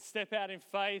giving. We're going to step out in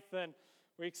faith, and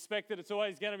we expect that it's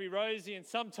always going to be rosy, and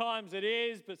sometimes it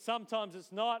is, but sometimes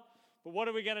it's not. But what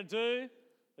are we going to do?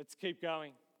 Let's keep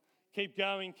going. Keep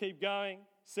going, keep going. It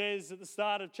says at the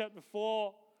start of chapter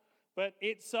 4, but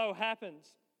it so happened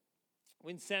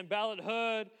when Sanballat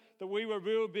heard that we were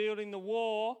rebuilding the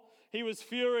wall, he was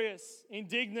furious,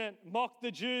 indignant, mocked the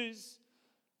Jews,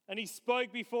 and he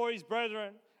spoke before his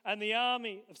brethren and the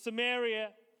army of Samaria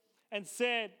and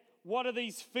said, what are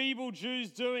these feeble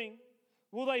Jews doing?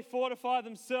 Will they fortify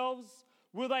themselves?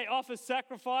 Will they offer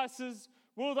sacrifices?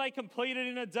 Will they complete it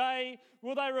in a day?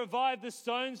 Will they revive the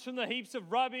stones from the heaps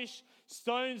of rubbish,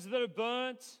 stones that are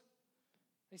burnt?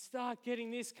 They start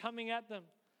getting this coming at them.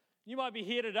 You might be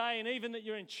here today, and even that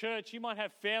you're in church, you might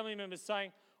have family members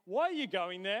saying, why are you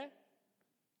going there?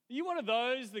 Are you one of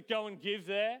those that go and give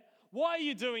there? Why are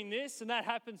you doing this? And that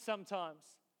happens sometimes.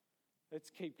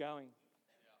 Let's keep going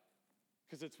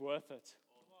because it's worth it.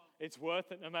 It's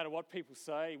worth it no matter what people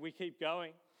say. We keep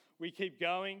going. We keep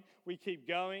going. We keep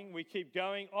going. We keep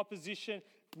going. Opposition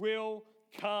will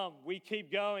come. We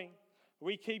keep going.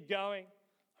 We keep going.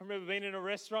 I remember being in a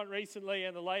restaurant recently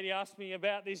and the lady asked me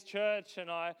about this church and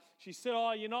she said,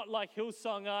 oh, you're not like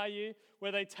Hillsong, are you?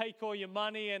 Where they take all your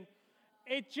money. And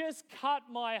it just cut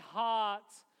my heart.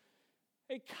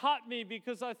 It cut me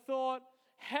because I thought,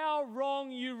 how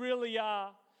wrong you really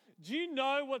are. Do you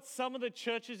know what some of the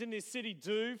churches in this city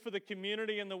do for the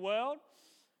community and the world?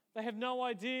 They have no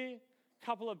idea. A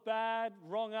couple of bad,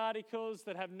 wrong articles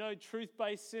that have no truth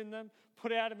base in them,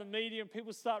 put out in the media, and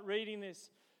people start reading this.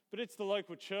 But it's the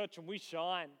local church, and we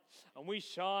shine. And we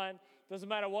shine. Doesn't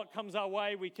matter what comes our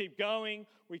way, we keep going,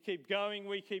 we keep going,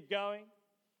 we keep going.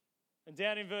 And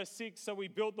down in verse 6, so we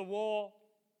built the wall,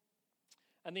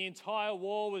 and the entire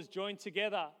wall was joined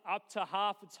together up to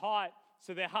half its height.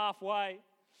 So they're halfway.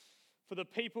 For the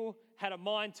people had a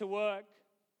mind to work.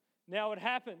 Now it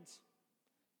happened.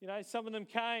 Some of them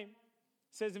came.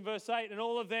 It says in verse 8, and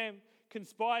all of them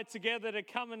conspired together to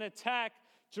come and attack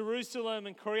Jerusalem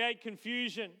and create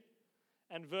confusion.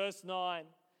 And verse 9,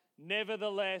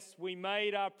 nevertheless, we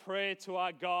made our prayer to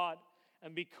our God,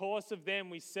 and because of them,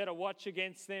 we set a watch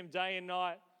against them day and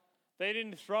night. They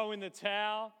didn't throw in the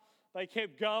towel. They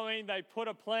kept going. They put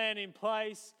a plan in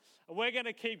place. And we're going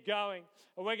to keep going.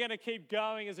 And we're going to keep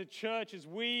going as a church as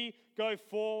we go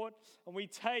forward and we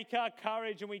take our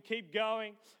courage and we keep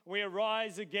going. We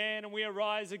arise again and we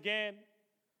arise again.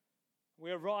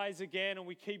 We arise again and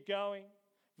we keep going.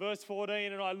 Verse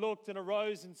 14, and I looked and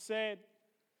arose and said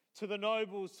to the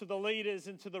nobles, to the leaders,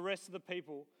 and to the rest of the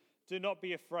people, do not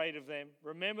be afraid of them.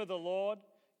 Remember the Lord,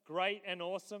 great and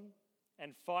awesome,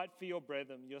 and fight for your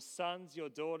brethren, your sons, your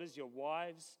daughters, your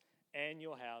wives, and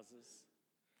your houses.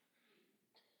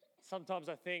 Sometimes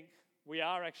I think we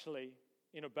are actually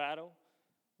in a battle.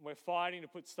 We're fighting to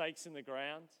put stakes in the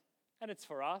ground, and it's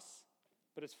for us,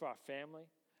 but it's for our family.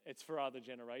 It's for other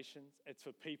generations. It's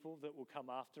for people that will come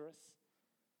after us.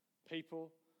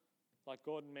 People, like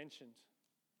Gordon mentioned,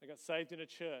 they got saved in a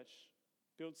church,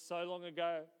 built so long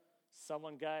ago.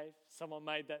 Someone gave, someone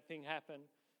made that thing happen.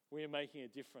 We are making a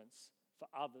difference for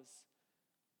others,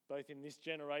 both in this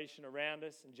generation around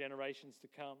us and generations to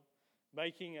come,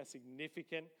 making a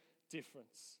significant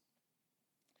difference.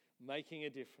 Making a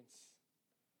difference.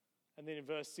 And then in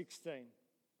verse 16,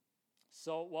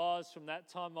 so it was from that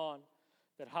time on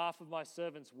that half of my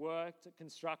servants worked at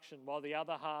construction while the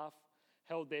other half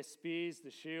held their spears,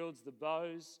 the shields, the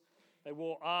bows. They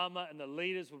wore armor, and the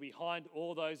leaders were behind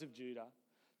all those of Judah.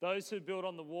 Those who built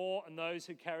on the wall and those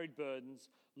who carried burdens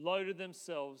loaded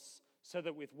themselves so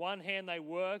that with one hand they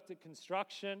worked at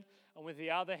construction and with the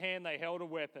other hand they held a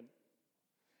weapon.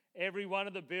 Every one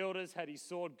of the builders had his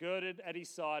sword girded at his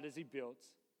side as he built.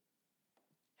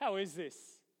 How is this?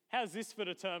 How's this for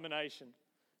determination?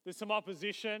 There's some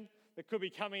opposition that could be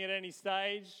coming at any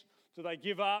stage. Do they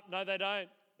give up? No, they don't.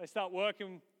 They start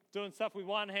working, doing stuff with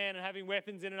one hand and having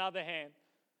weapons in another hand.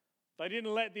 They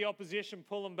didn't let the opposition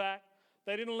pull them back.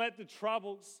 They didn't let the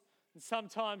troubles. And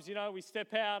sometimes, we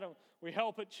step out and we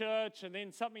help at church and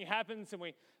then something happens and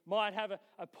we might have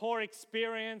a poor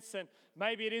experience and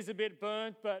maybe it is a bit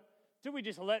burnt, but do we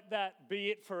just let that be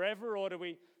it forever, or do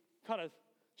we kind of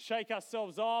shake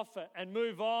ourselves off and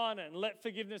move on and let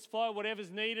forgiveness flow,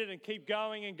 whatever's needed, and keep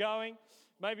going and going?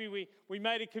 Maybe we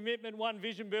made a commitment, one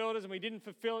Vision Builders, and we didn't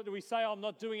fulfill it. Do we say, I'm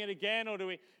not doing it again? Or do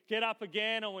we get up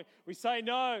again? Or we say,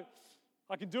 no,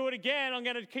 I can do it again. I'm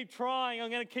going to keep trying.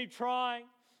 I'm going to keep trying.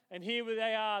 And here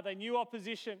they are. They knew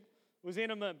opposition was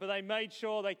imminent, but they made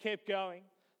sure they kept going.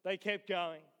 They kept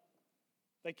going.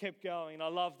 They kept going. And I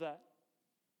love that.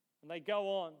 And they go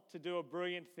on to do a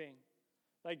brilliant thing.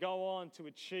 They go on to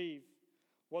achieve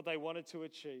what they wanted to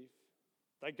achieve.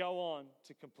 They go on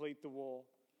to complete the wall.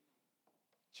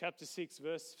 Chapter 6,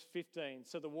 verse 15.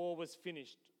 So the wall was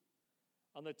finished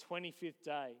on the 25th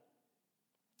day.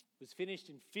 It was finished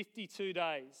in 52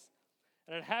 days.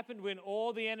 And it happened when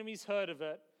all the enemies heard of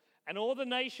it, and all the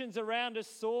nations around us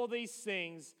saw these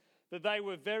things, that they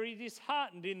were very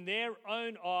disheartened in their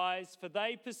own eyes, for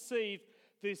they perceived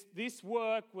this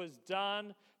work was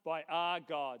done by our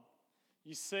God.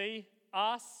 You see,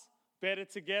 us, better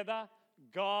together,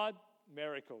 God,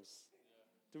 miracles.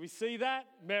 Do we see that?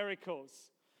 Miracles.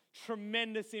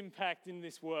 Tremendous impact in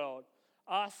this world.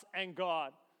 Us and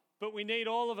God. But we need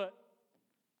all of it.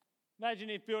 Imagine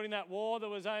if building that wall there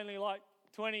was only like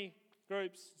 20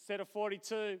 groups instead of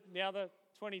 42. The other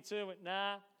 22 went,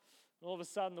 nah. And all of a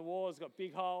sudden the wall's got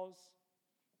big holes.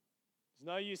 There's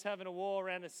no use having a wall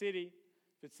around a city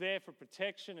if it's there for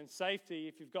protection and safety.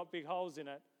 If you've got big holes in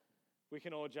it, we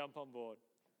can all jump on board.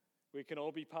 We can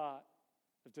all be part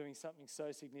of doing something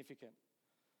so significant.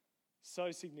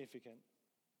 So significant.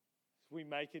 We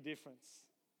make a difference.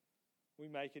 We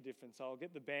make a difference. I'll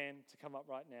get the band to come up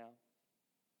right now.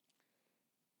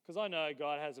 Because I know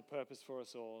God has a purpose for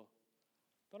us all.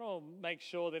 But I'll make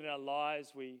sure that in our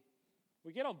lives we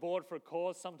get on board for a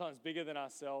cause sometimes bigger than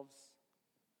ourselves.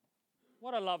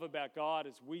 What I love about God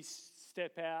is we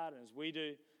step out and as we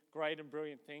do great and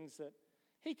brilliant things, that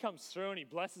he comes through and he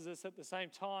blesses us at the same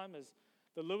time as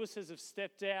the Lewises have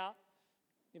stepped out,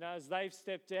 as they've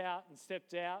stepped out and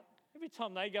stepped out. Every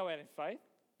time they go out in faith,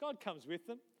 God comes with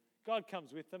them. God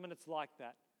comes with them, and it's like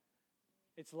that.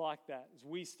 It's like that. As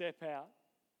we step out,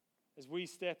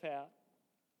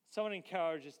 someone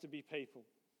encourage us to be people,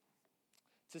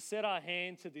 to set our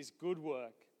hand to this good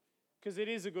work, because it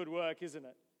is a good work, isn't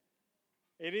it?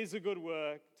 It is a good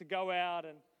work to go out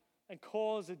and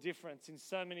cause a difference in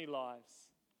so many lives,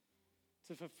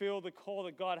 to fulfill the call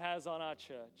that God has on our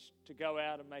church, to go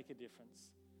out and make a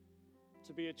difference,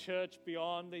 to be a church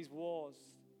beyond these walls,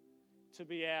 to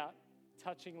be out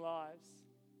touching lives,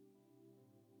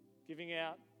 giving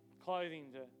out clothing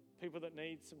to people that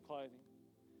need some clothing,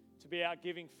 to be out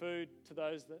giving food to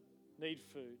those that need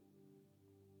food.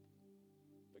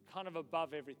 But kind of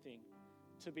above everything,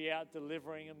 to be out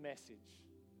delivering a message.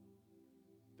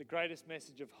 The greatest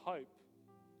message of hope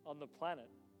on the planet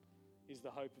is the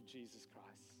hope of Jesus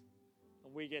Christ.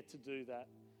 And we get to do that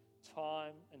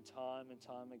time and time and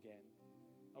time again.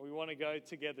 And we want to go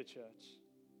together, church,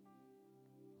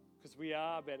 because we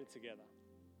are better together.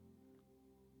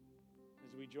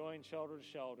 As we join shoulder to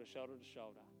shoulder,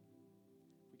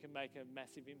 we can make a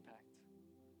massive impact.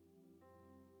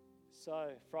 So,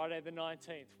 Friday the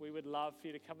 19th, we would love for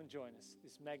you to come and join us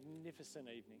this magnificent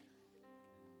evening.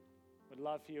 We'd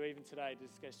love for you even today to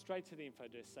just go straight to the info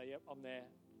desk, say, yep, I'm there.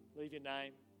 Leave your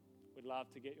name. We'd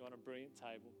love to get you on a brilliant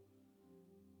table.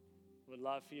 We'd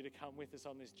love for you to come with us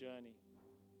on this journey.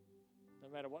 No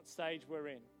matter what stage we're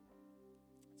in,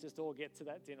 just all get to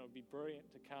that dinner. It would be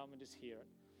brilliant to come and just hear it.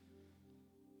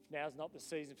 If now's not the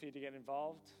season for you to get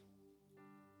involved,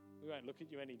 we won't look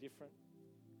at you any different.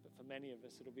 But for many of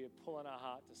us, it'll be a pull in our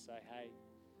heart to say, hey,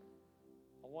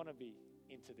 I want to be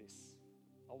into this.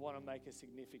 I want to make a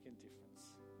significant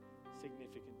difference.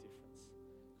 Significant difference.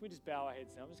 Can we just bow our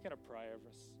heads now? I'm just going to pray over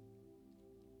us.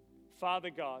 Father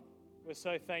God, we're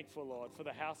so thankful, Lord, for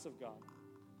the house of God.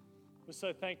 We're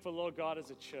so thankful, Lord God, as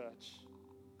a church,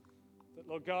 that,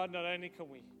 Lord God, not only can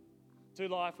we do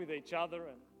life with each other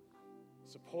and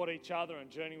support each other and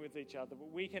journey with each other,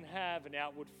 but we can have an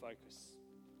outward focus.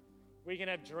 We can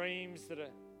have dreams that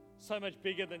are so much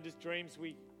bigger than just dreams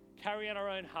we carry in our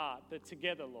own heart, that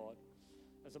together, Lord,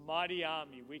 as a mighty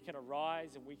army, we can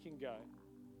arise and we can go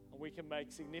and we can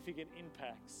make significant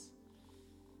impacts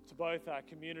to both our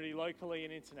community locally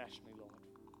and internationally, Lord.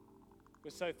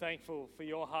 We're so thankful for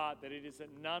your heart that it is that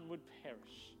none would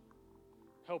perish.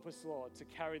 Help us, Lord, to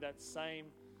carry that same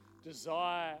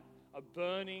desire, a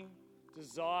burning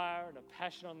desire and a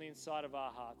passion on the inside of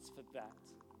our hearts for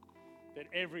that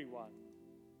everyone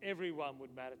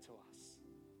would matter to us,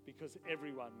 because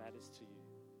everyone matters to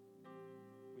you.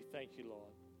 We thank you,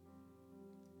 Lord.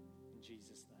 In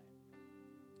Jesus' name.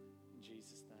 In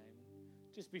Jesus' name.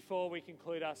 Just before we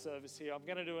conclude our service here, I'm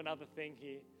going to do another thing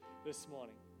here this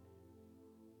morning.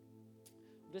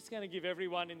 I'm just going to give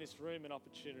everyone in this room an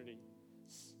opportunity.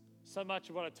 So much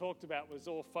of what I talked about was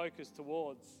all focused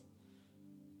towards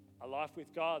a life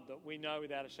with God that we know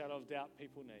without a shadow of doubt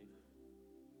people need.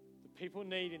 The people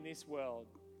need in this world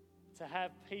to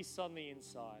have peace on the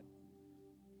inside,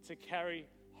 to carry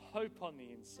hope on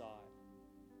the inside.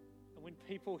 And when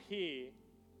people here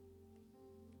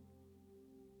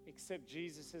accept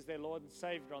Jesus as their Lord and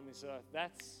Savior on this earth,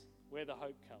 that's where the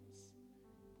hope comes.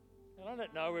 And I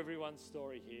don't know everyone's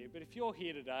story here, but if you're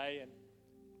here today and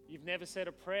you've never said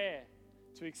a prayer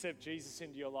to accept Jesus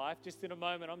into your life, just in a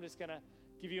moment, I'm just going to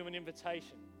give you an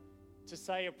invitation to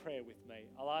say a prayer with me.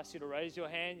 I'll ask you to raise your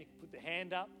hand. You can put the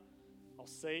hand up. I'll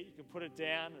see it. You can put it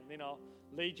down, and then I'll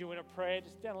lead you in a prayer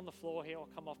just down on the floor here. I'll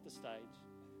come off the stage.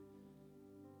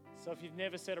 So if you've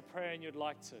never said a prayer and you'd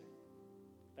like to,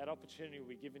 that opportunity will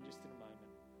be given just in a moment.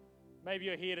 Maybe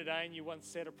you're here today and you once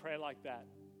said a prayer like that,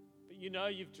 but you know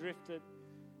you've drifted.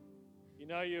 You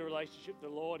know your relationship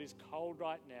with the Lord is cold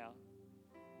right now,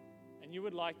 and you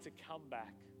would like to come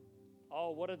back.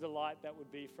 Oh, what a delight that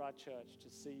would be for our church to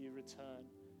see you return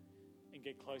and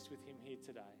get close with Him here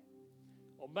today.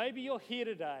 Or maybe you're here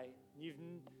today and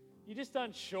you're just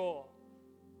unsure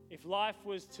if life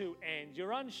was to end.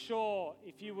 You're unsure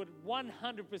if you would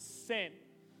 100%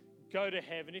 go to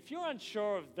heaven. If you're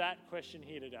unsure of that question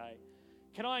here today,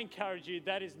 can I encourage you,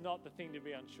 that is not the thing to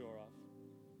be unsure of.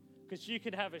 Because you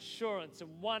can have assurance and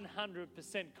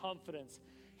 100% confidence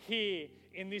here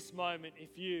in this moment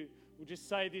if you will just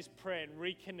say this prayer and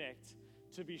reconnect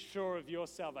to be sure of your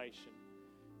salvation.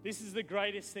 This is the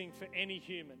greatest thing for any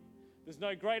human. There's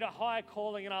no greater higher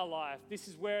calling in our life. This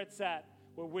is where it's at,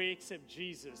 where we accept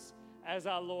Jesus as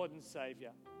our Lord and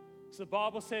Savior. So the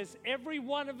Bible says every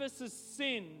one of us has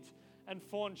sinned and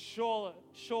fallen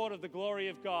short of the glory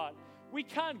of God. We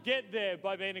can't get there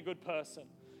by being a good person.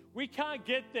 We can't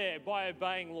get there by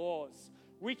obeying laws.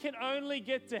 We can only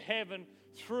get to heaven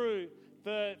through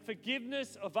the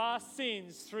forgiveness of our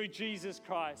sins through Jesus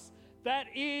Christ. That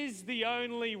is the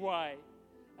only way.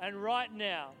 And right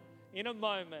now, in a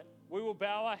moment, we will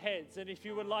bow our heads. And if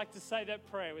you would like to say that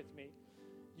prayer with me,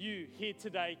 you here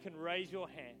today can raise your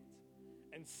hand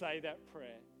and say that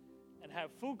prayer and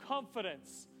have full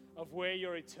confidence of where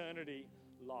your eternity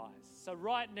lies. So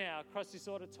right now, across this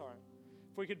auditorium,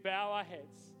 if we could bow our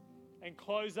heads and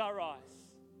close our eyes.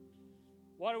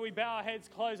 Why do we bow our heads,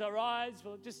 close our eyes?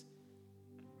 Well, it just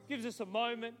gives us a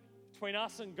moment between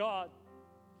us and God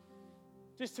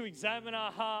just to examine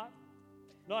our heart,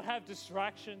 not have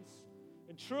distractions,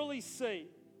 and truly see.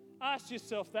 Ask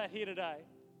yourself that here today.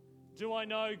 Do I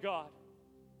know God?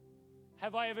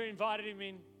 Have I ever invited him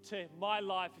into my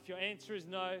life? If your answer is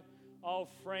no, oh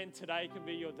friend, today can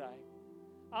be your day.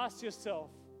 Ask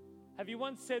yourself, have you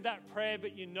once said that prayer,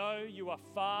 but you know you are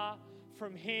far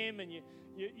from him and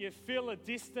you feel a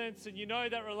distance and you know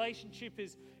that relationship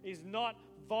is not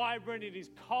vibrant, it is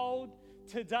cold?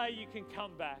 Today you can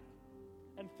come back.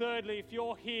 And thirdly, if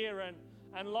you're here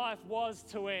and life was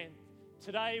to end,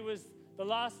 today was the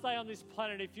last day on this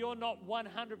planet, if you're not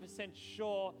 100%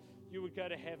 sure you would go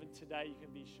to heaven today, you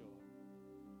can be sure.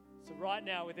 So right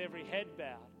now, with every head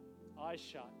bowed, eyes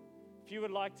shut, if you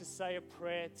would like to say a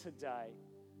prayer today,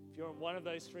 if you're in one of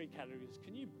those three categories,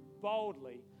 can you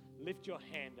boldly lift your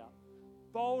hand up?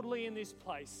 Boldly in this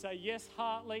place. Say, yes,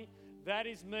 Hartley, that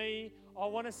is me. I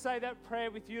want to say that prayer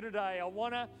with you today. I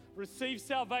want to receive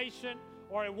salvation,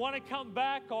 or I want to come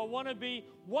back, or I want to be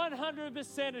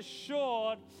 100%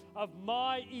 assured of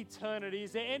my eternity.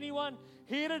 Is there anyone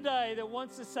here today that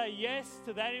wants to say yes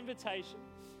to that invitation?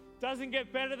 Doesn't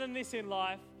get better than this in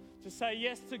life, to say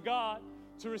yes to God,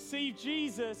 to receive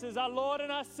Jesus as our Lord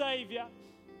and our Savior.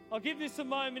 I'll give this a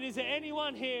moment. Is there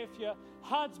anyone here, if your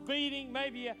heart's beating,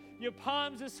 maybe your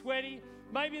palms are sweaty,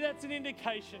 maybe that's an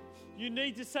indication you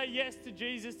need to say yes to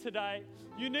Jesus today.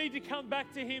 You need to come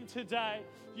back to him today.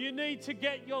 You need to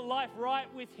get your life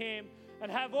right with him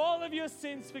and have all of your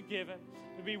sins forgiven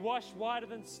and be washed whiter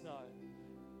than snow.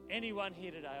 Anyone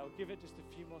here today, I'll give it just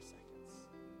a few more seconds.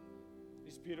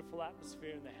 This beautiful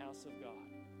atmosphere in the house of God.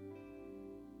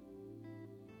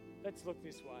 Let's look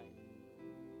this way.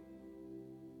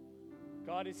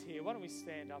 God is here. Why don't we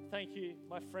stand up? Thank you.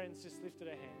 My friends just lifted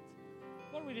their hands.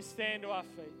 Why don't we just stand to our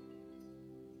feet?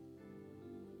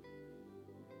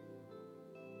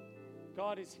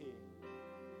 God is here.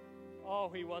 Oh,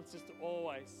 he wants us to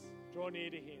always draw near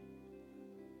to him.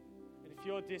 And if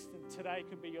you're distant, today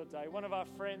could be your day. One of our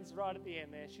friends right at the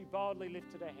end there, she boldly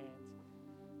lifted her hand.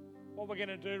 What we're going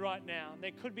to do right now, and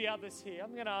there could be others here,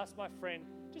 I'm going to ask my friend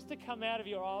just to come out of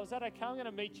your aisle. Is that okay? I'm going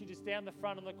to meet you just down the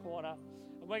front in the corner.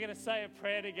 And we're going to say a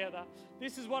prayer together.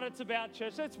 This is what it's about,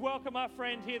 church. Let's welcome our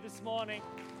friend here this morning.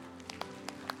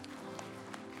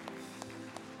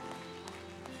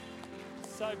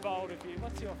 So bold of you.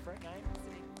 What's your friend name?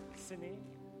 Sini.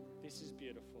 This is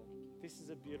beautiful. This is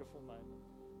a beautiful moment.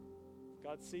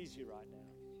 God sees you right now.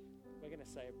 We're going to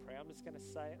say a prayer. I'm just going to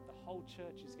say it. The whole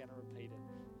church is going to repeat it.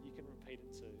 You can repeat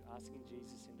it too, asking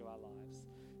Jesus into our lives.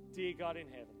 Dear God in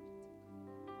heaven,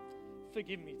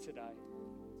 forgive me today.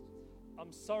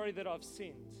 I'm sorry that I've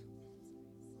sinned.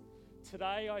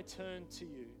 Today I turn to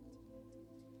you.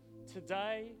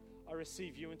 Today I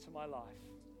receive you into my life.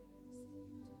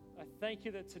 I thank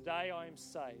you that today I am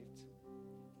saved.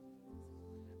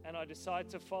 And I decide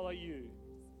to follow you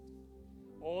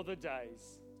all the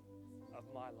days of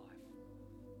my life.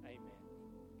 Amen.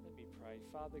 Let me pray.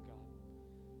 Father God,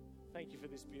 thank you for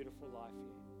this beautiful life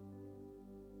here.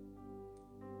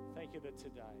 Thank you that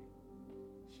today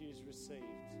she has received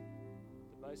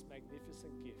the most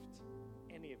magnificent gift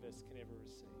any of us can ever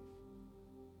receive,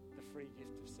 the free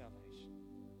gift of salvation.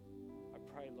 I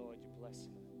pray, Lord, you bless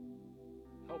her.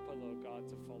 Help her, Lord God,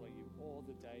 to follow you all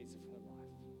the days of her life.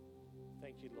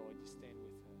 Thank you, Lord, you stand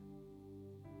with her.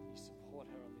 You support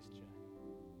her on this journey.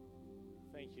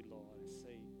 Thank you, Lord. I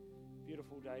see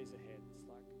beautiful days ahead. It's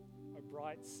like a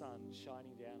bright sun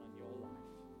shining down on your life.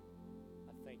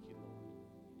 I thank you, Lord.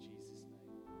 In Jesus'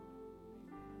 name.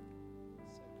 Amen. I'm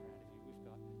so proud of you. We've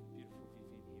got beautiful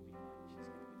Vivian here behind you. She's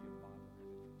going to give you a Bible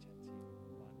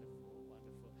and have a quick chat to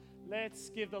you. Wonderful, wonderful.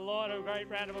 Let's give the Lord a great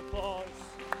round of applause.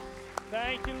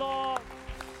 Thank you, Lord.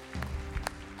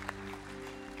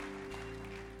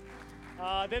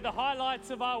 They're the highlights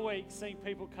of our week, seeing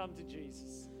people come to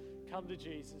Jesus. Come to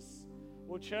Jesus.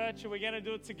 Well, church, we're going to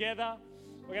do it together.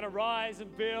 We're going to rise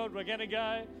and build. We're going to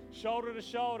go shoulder to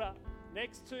shoulder.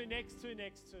 Next to. And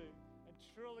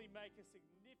truly make a significant